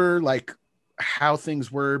remember like how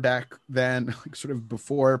things were back then, like sort of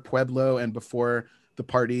before Pueblo and before the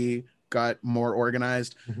party got more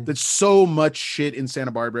organized? Mm-hmm. That so much shit in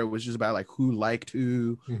Santa Barbara was just about like who liked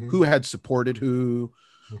who, Mm-hmm. who had supported who.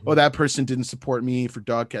 Mm-hmm. Oh, that person didn't support me for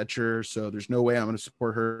dog catcher, so there's no way I'm going to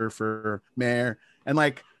support her for mayor. And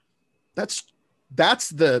like that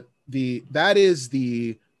is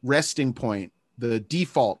the resting point, the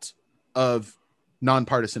default of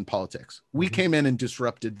nonpartisan politics. We Mm-hmm. came in and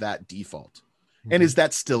disrupted that default. Mm-hmm. And is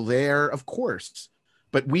that still there? Of course.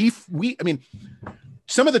 But I mean,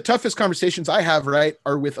 some of the toughest conversations I have, right,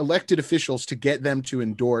 are with elected officials to get them to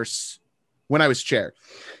endorse when I was chair.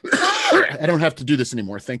 I don't have to do this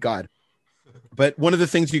anymore, thank God. But one of the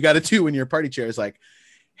things you got to do when you're party chair is like,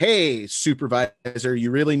 hey, supervisor,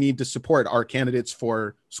 you really need to support our candidates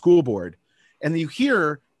for school board. And you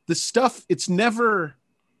hear the stuff, it's never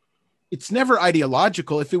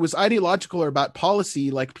ideological. If it was ideological or about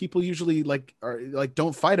policy, like people usually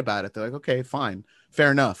don't fight about it. They're like, okay, fine,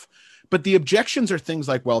 fair enough. But the objections are things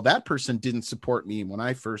like, well, that person didn't support me when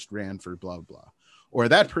I first ran for blah, blah, or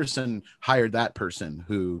that person hired that person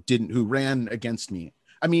who ran against me.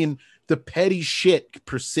 I mean, the petty shit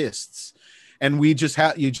persists. And you just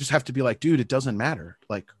have to be like, dude, it doesn't matter.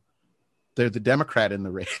 Like they're the Democrat in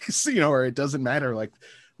the race, or it doesn't matter. Like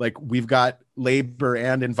we've got labor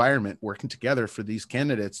and environment working together for these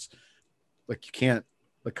candidates. Like you can't,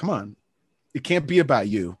 like, come on, it can't be about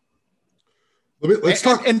you. Let's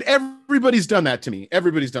talk. And everybody's done that to me.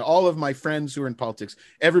 Everybody's done. All of my friends who are in politics,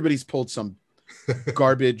 everybody's pulled some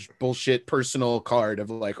garbage, bullshit, personal card of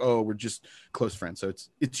like, oh, we're just close friends. So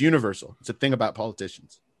it's universal. It's a thing about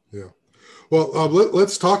politicians. Yeah. Well,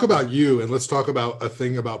 let's talk about you, and let's talk about a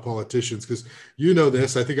thing about politicians, because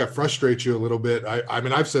this. I think I frustrate you a little bit. I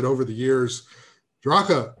mean, I've said over the years,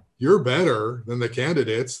 Draka, you're better than the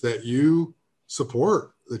candidates that you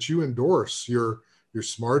support, that you endorse. You're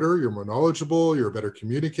smarter, you're more knowledgeable, you're a better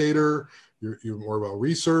communicator, you're more well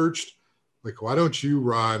researched. Like, why don't you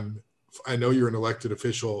run? I know you're an elected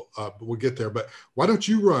official, but we'll get there. But why don't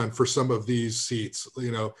you run for some of these seats?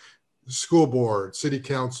 School board, city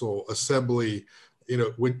council, assembly.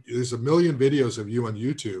 When there's a million videos of you on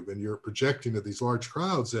YouTube and you're projecting to these large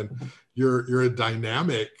crowds, and you're a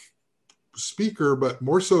dynamic speaker, but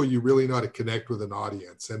more so you really know how to connect with an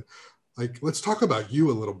audience. And like, let's talk about you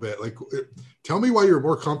a little bit. Like, tell me why you're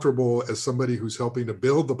more comfortable as somebody who's helping to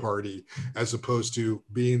build the party as opposed to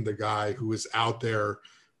being the guy who is out there.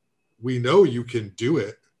 We know you can do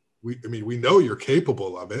it. We know you're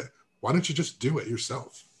capable of it. Why don't you just do it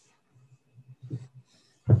yourself?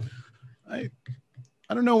 I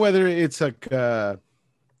don't know whether it's like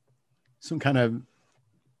some kind of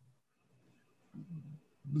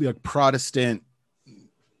like Protestant,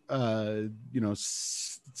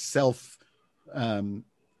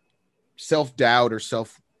 self-doubt or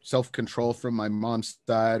self-control from my mom's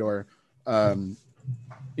side, or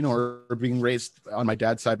or being raised on my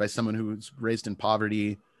dad's side by someone who was raised in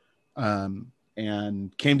poverty,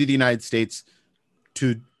 and came to the United States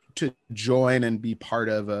to join and be part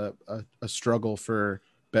of a struggle for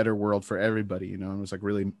better world for everybody, and was like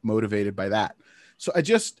really motivated by that. So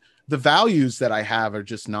the values that I have are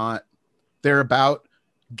just not, they're about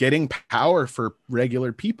getting power for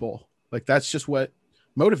regular people. Like that's just what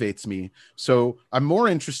motivates me. So I'm more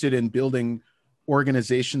interested in building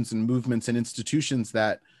organizations and movements and institutions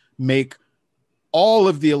that make all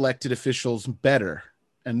of the elected officials better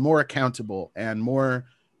and more accountable and more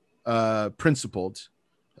principled,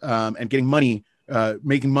 and getting money,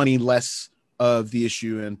 making money less of the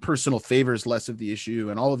issue and personal favors less of the issue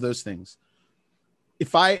and all of those things.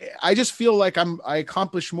 If I just feel like I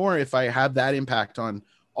accomplish more if I have that impact on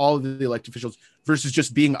all of the elected officials versus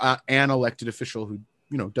just being an elected official who,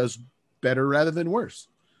 does better rather than worse.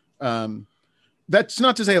 That's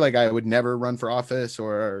not to say like I would never run for office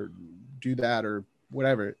or do that or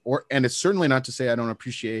whatever, and it's certainly not to say I don't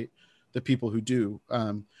appreciate the people who do.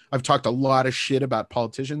 I've talked a lot of shit about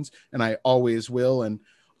politicians, and I always will. And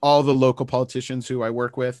all the local politicians who I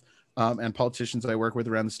work with, and politicians I work with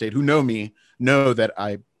around the state who know me know that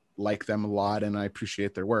I like them a lot and I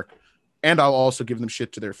appreciate their work. And I'll also give them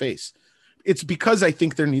shit to their face. It's because I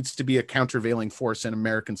think there needs to be a countervailing force in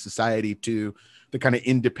American society to the kind of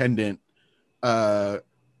independent,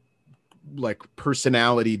 like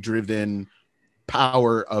personality driven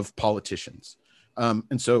power of politicians.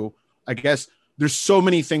 And so I guess there's so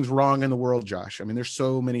many things wrong in the world, Josh. I mean, there's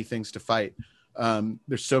so many things to fight.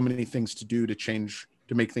 There's so many things to do to change,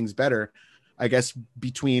 to make things better. I guess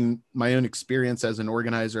between my own experience as an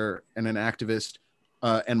organizer and an activist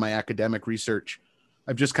and my academic research,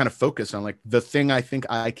 I've just kind of focused on like the thing I think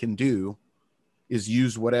I can do is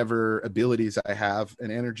use whatever abilities I have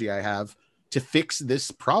and energy I have to fix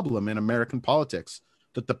this problem in American politics,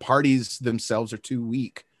 that the parties themselves are too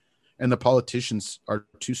weak and the politicians are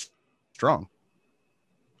too strong.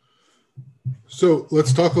 So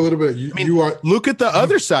let's talk a little bit. Look at the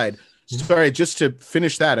other side. Sorry, just to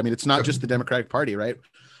finish that. I mean, it's not just the Democratic Party, right?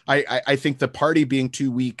 I think the party being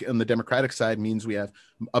too weak on the Democratic side means we have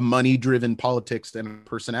a money-driven politics and a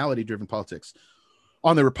personality-driven politics.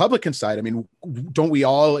 On the Republican side, I mean, don't we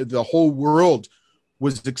all, the whole world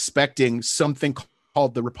was expecting something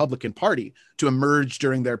called the Republican Party to emerge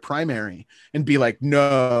during their primary and be like,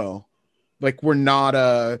 no, like we're not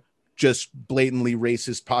a just blatantly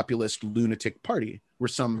racist, populist, lunatic party. We're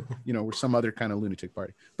some other kind of lunatic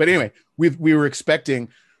party. But anyway, we were expecting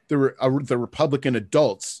the Republican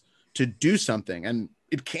adults to do something, and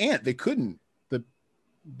they couldn't.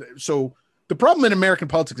 So the problem in American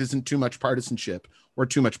politics isn't too much partisanship or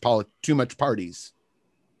too much parties.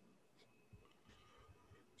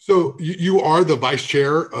 So you are the vice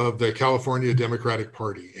chair of the California Democratic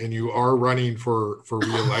Party, and you are running for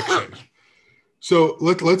re-election. So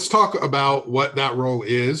let's talk about what that role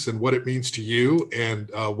is and what it means to you, and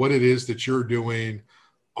what it is that you're doing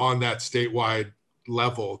on that statewide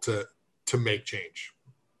level to make change.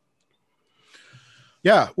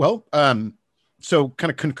 Yeah, well, so kind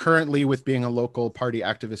of concurrently with being a local party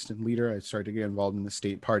activist and leader, I started to get involved in the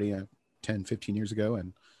state party 10, 15 years ago,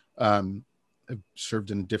 and I've served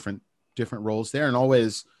in different roles there, and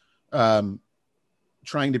always trying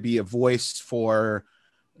to be a voice for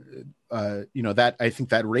that, I think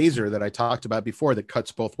that razor that I talked about before that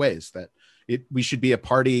cuts both ways, that we should be a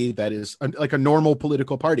party that is like a normal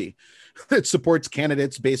political party that supports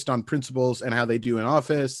candidates based on principles and how they do in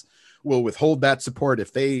office, will withhold that support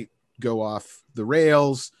if they go off the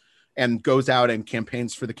rails, and goes out and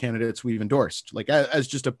campaigns for the candidates we've endorsed, like as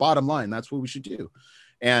just a bottom line. That's what we should do.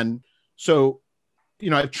 And so,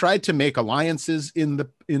 I've tried to make alliances in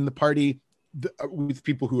the party with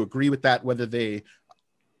people who agree with that, whether they,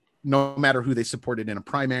 no matter who they supported in a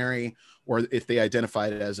primary, or if they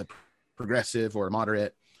identified as a progressive or a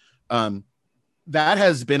moderate. That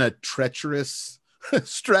has been a treacherous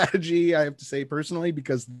strategy, I have to say personally,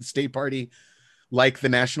 because the state party, like the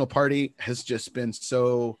national party, has just been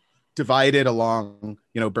so divided along,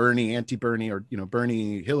 Bernie, anti-Bernie, or,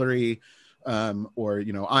 Bernie, Hillary, or,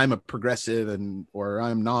 I'm a progressive or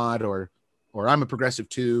I'm not, or I'm a progressive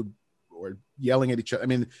too, or yelling at each other. I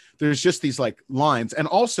mean, there's just these like lines, and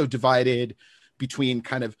also divided between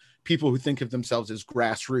kind of people who think of themselves as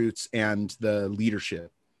grassroots and the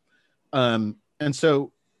leadership. And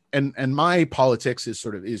so, and my politics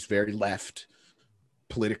is very left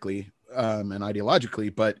politically, and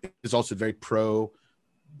ideologically, but is also very pro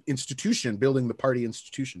institution, building the party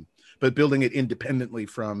institution, but building it independently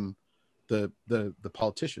from the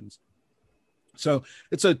politicians. So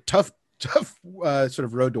it's a tough sort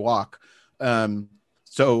of road to walk.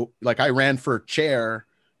 So like I ran for chair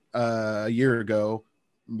a year ago,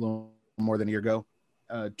 a little more than a year ago,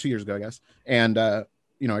 2 years ago, I guess. And, I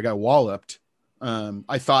got walloped.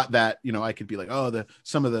 I thought that, I could be like,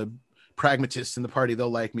 some of the pragmatists in the party, they'll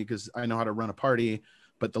like me because I know how to run a party.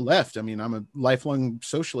 But the left, I mean, I'm a lifelong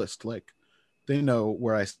socialist. Like, they know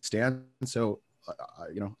where I stand. So,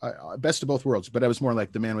 best of both worlds. But I was more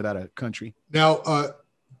like the man without a country. Now,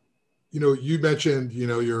 you mentioned,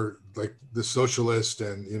 you're like the socialist,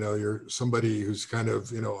 and, you're somebody who's kind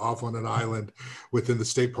of, off on an island within the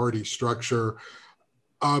state party structure.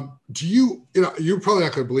 Do you're probably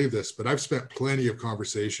not going to believe this, but I've spent plenty of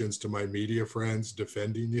conversations to my media friends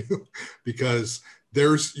defending you because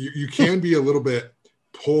you can be a little bit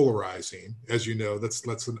polarizing, as you know.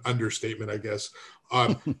 That's an understatement, I guess.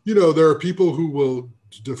 There are people who will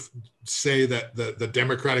say that the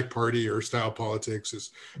Democratic Party or style politics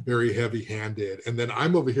is very heavy-handed, and then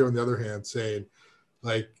I'm over here on the other hand saying,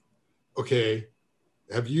 like, okay,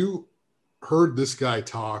 have you heard this guy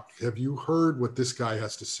talk? Have you heard what this guy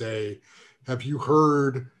has to say? Have you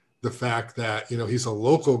heard the fact that he's a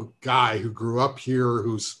local guy who grew up here,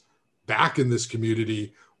 who's back in this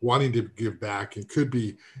community, wanting to give back, and could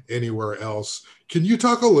be anywhere else? Can you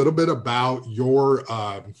talk a little bit about your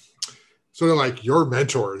sort of like your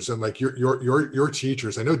mentors and like your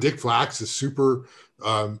teachers? I know Dick Flax is super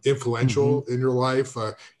influential in your life.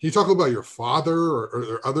 Can you talk about your father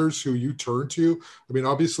or others who you turn to? I mean,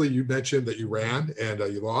 obviously you mentioned that you ran and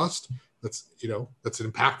you lost. That's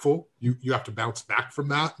impactful. You have to bounce back from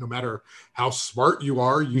that. No matter how smart you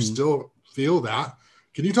are, you still feel that.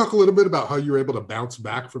 Can you talk a little bit about how you were able to bounce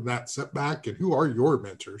back from that setback, and who are your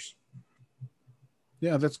mentors?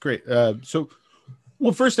 Yeah, that's great.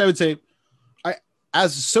 Well, first I would say, I,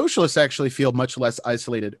 as a socialist, actually feel much less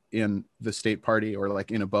isolated in the state party or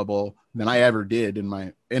like in a bubble than I ever did in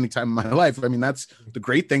my any time in my life. I mean, that's the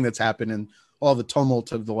great thing that's happened in all the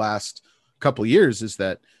tumult of the last couple of years is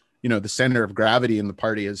that, you know, the center of gravity in the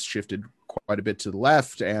party has shifted quite a bit to the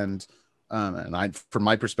left, and from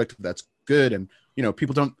my perspective, that's good. And you know,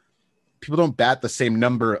 people don't bat the same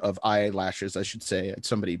number of eyelashes, I should say, at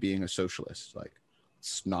somebody being a socialist. Like,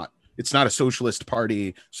 it's not a socialist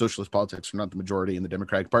party. Socialist politics are not the majority in the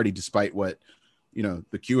Democratic Party, despite what, you know,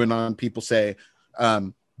 the QAnon people say.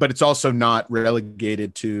 But it's also not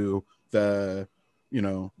relegated to the, you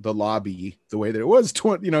know, the lobby the way that it was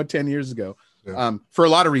 10 years ago. Yeah. For a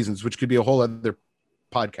lot of reasons, which could be a whole other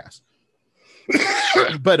podcast.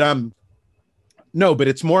 But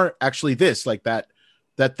it's more actually this, like that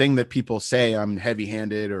thing that people say I'm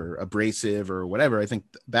heavy-handed or abrasive or whatever. I think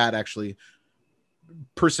that actually,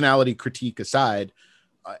 personality critique aside,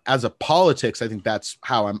 as a politics, I think that's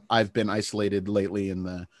how I've been isolated lately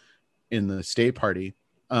in the state party,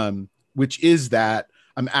 which is that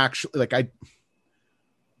I'm actually like,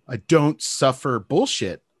 I don't suffer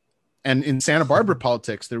bullshit. And in Santa Barbara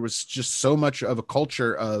politics, there was just so much of a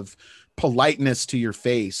culture of politeness to your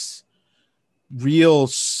face, real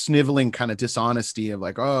sniveling kind of dishonesty of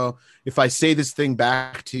like, oh, if I say this thing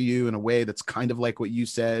back to you in a way that's kind of like what you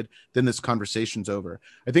said, then this conversation's over.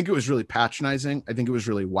 I think it was really patronizing. I think it was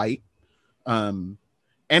really white. And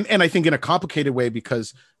I think in a complicated way,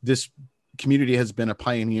 because this community has been a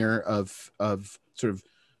pioneer of sort of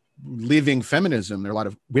living feminism. There are a lot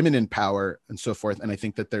of women in power and so forth. And I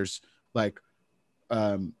think that there's like,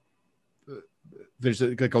 like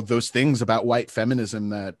all those things about white feminism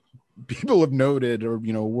that people have noted, or,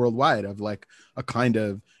 you know, worldwide, of like a kind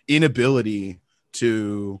of inability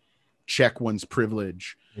to check one's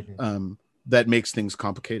privilege, that makes things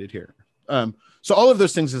complicated here. So all of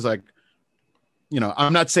those things is like, you know,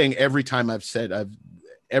 I'm not saying every time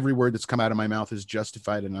every word that's come out of my mouth is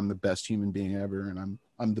justified and I'm the best human being ever and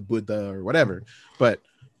I'm the Buddha or whatever. But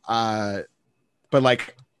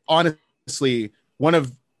like, honestly, you want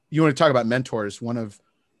to talk about mentors, one of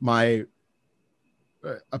my,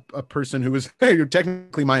 a person who was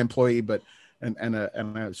technically my employee, but and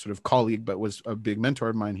a sort of colleague, but was a big mentor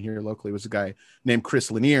of mine here locally, was a guy named Chris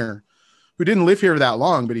Lanier, who didn't live here that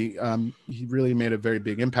long, but he really made a very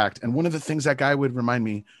big impact. And one of the things that guy would remind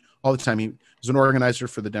me all the time, he was an organizer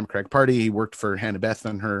for the Democratic Party. He worked for Hannah Beth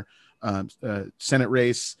on her Senate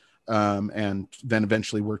race, and then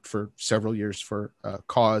eventually worked for several years for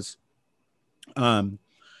Cause,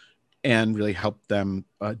 and really helped them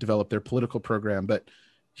develop their political program. But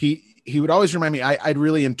he would always remind me, I'd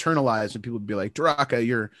really internalize, and people would be like, Daraka,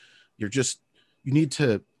 you need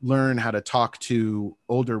to learn how to talk to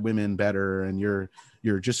older women better, and you're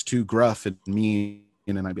just too gruff and mean.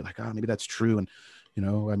 And I'd be like, oh, maybe that's true. And, you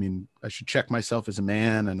know, I mean, I should check myself as a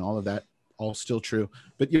man, and all of that, all still true.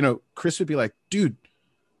 But, you know, Chris would be like, dude,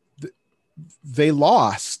 they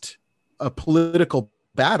lost a political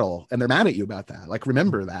battle and they're mad at you about that. Like,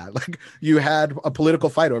 remember that, like, you had a political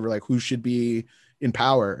fight over like who should be in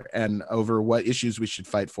power and over what issues we should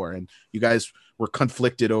fight for. And you guys were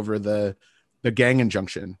conflicted over the gang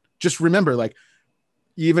injunction. Just remember, like,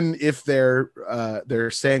 even if they're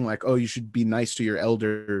saying like, oh, you should be nice to your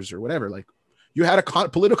elders or whatever, like, you had a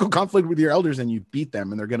political conflict with your elders and you beat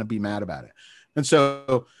them, and they're going to be mad about it. And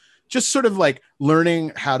so just sort of like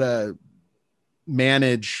learning how to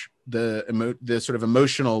manage the sort of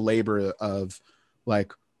emotional labor of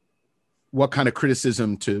like what kind of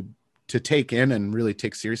criticism to take in and really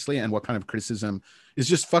take seriously, and what kind of criticism is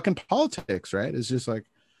just fucking politics, right? It's just like,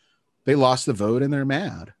 they lost the vote and they're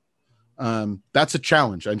mad. That's a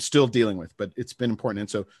challenge I'm still dealing with, but it's been important. And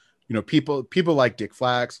so, you know, people like Dick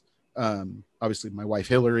Flax, obviously my wife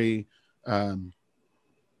Hillary, even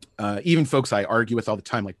folks I argue with all the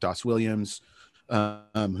time, like Doss Williams,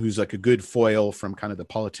 who's like a good foil from kind of the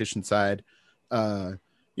politician side, you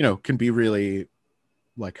know, can be really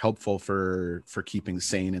like helpful for keeping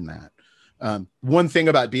sane in that. One thing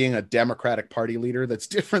about being a Democratic Party leader that's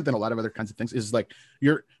different than a lot of other kinds of things is like,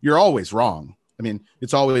 you're always wrong. I mean,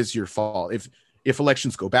 it's always your fault. If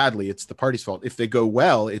elections go badly, it's the party's fault. If they go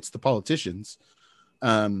well, it's the politicians.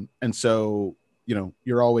 And so, you know,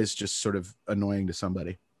 you're always just sort of annoying to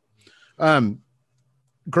somebody.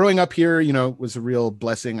 Growing up here, you know, was a real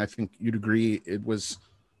blessing. I think you'd agree. It was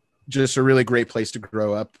just a really great place to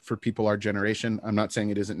grow up for people our generation. I'm not saying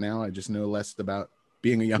it isn't now. I just know less about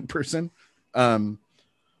being a young person.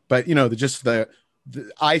 But, you know,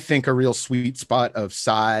 I think a real sweet spot of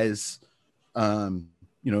size, you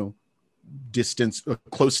know, distance,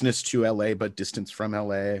 closeness to LA, but distance from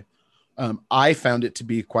LA. I found it to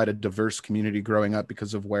be quite a diverse community growing up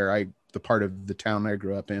because of the part of the town I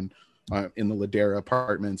grew up in the Ladera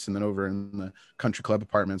apartments, and then over in the country club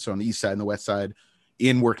apartments, so on the east side and the west side,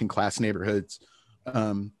 in working class neighborhoods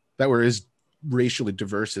that were as racially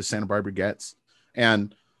diverse as Santa Barbara gets.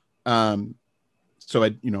 And so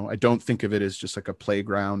I don't think of it as just like a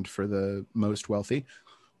playground for the most wealthy,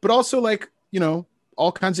 but also like,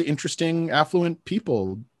 all kinds of interesting, affluent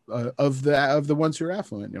people of the ones who are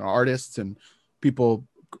affluent, artists and people,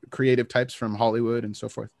 creative types from Hollywood and so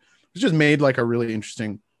forth. It's just made like a really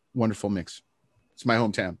interesting, wonderful mix. It's my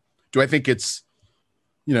hometown. Do I think it's,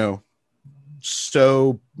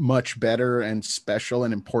 so much better and special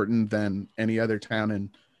and important than any other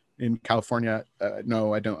town in California?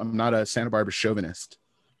 No, I don't. I'm not a Santa Barbara chauvinist,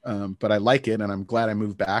 but I like it, and I'm glad I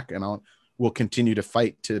moved back, and we'll continue to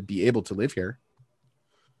fight to be able to live here.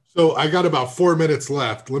 So I got about 4 minutes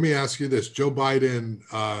left. Let me ask you this. Joe Biden,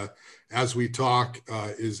 as we talk,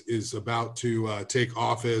 is about to take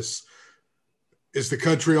office. Is the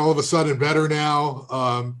country all of a sudden better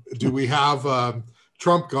now? Do we have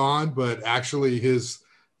Trump gone, but actually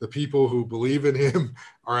the people who believe in him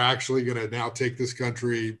are actually going to now take this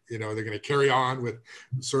country, they're going to carry on with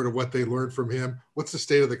sort of what they learned from him? What's the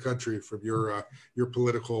state of the country from your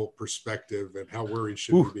political perspective, and how worried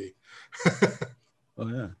should we be? Oh,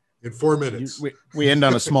 yeah. In 4 minutes. We end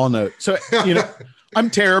on a small note. So, I'm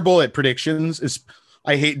terrible at predictions.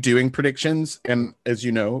 I hate doing predictions. And as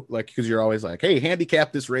you know, like, because you're always like, hey,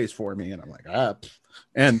 handicap this race for me. And I'm like,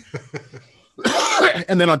 and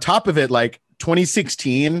and then on top of it, like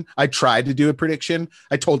 2016, I tried to do a prediction.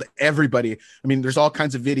 I told everybody, there's all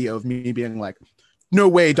kinds of video of me being like, no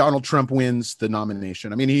way Donald Trump wins the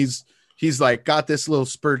nomination. He's like got this little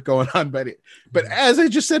spurt going on, but as I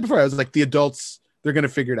just said before, I was like, the adults, they're going to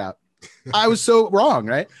figure it out. I was so wrong.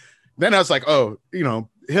 Right. Then I was like, oh,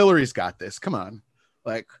 Hillary's got this. Come on.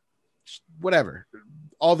 Like, whatever.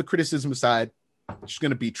 All the criticism aside, she's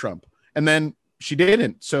going to beat Trump. And then she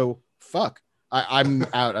didn't. So fuck. I'm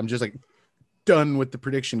out. I'm just like done with the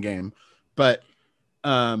prediction game. But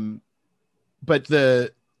better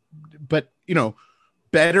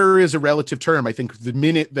is a relative term. I think the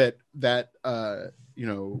minute that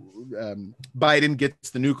Biden gets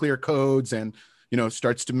the nuclear codes and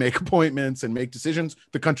starts to make appointments and make decisions,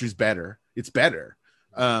 the country's better. It's better.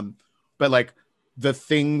 But like the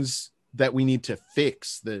things that we need to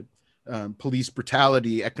fix, the police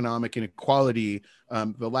brutality, economic inequality,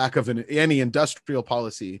 the lack of any industrial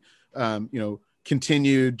policy,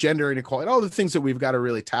 continued gender inequality, all the things that we've got to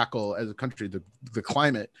really tackle as a country, the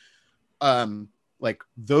climate, like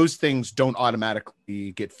those things don't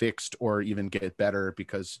automatically get fixed or even get better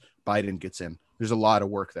because Biden gets in. There's a lot of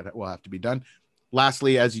work that will have to be done.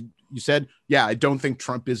 Lastly, as you said, yeah, I don't think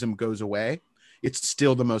Trumpism goes away. It's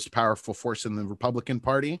still the most powerful force in the Republican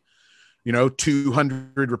Party.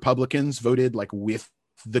 200 Republicans voted like with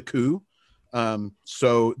the coup.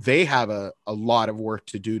 So they have a lot of work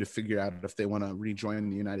to do to figure out if they want to rejoin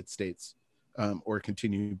the United States or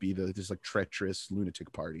continue to be this like treacherous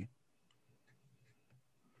lunatic party.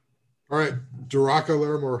 All right, Daraka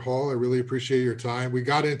Larimore Hall, I really appreciate your time. We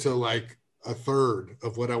got into like a third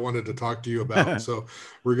of what I wanted to talk to you about. So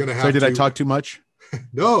we're going to have Did I talk too much?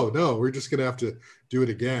 No, we're just going to have to do it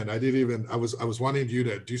again. I was wanting you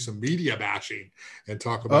to do some media bashing and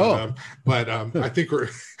talk about them, but I think we're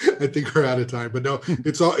out of time. But no,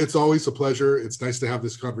 it's always a pleasure. It's nice to have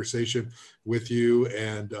this conversation with you,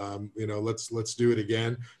 and let's do it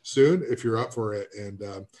again soon if you're up for it.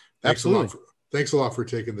 And absolutely, thanks a lot for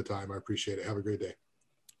taking the time. I appreciate it. Have a great day.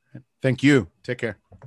 Thank you. Take care.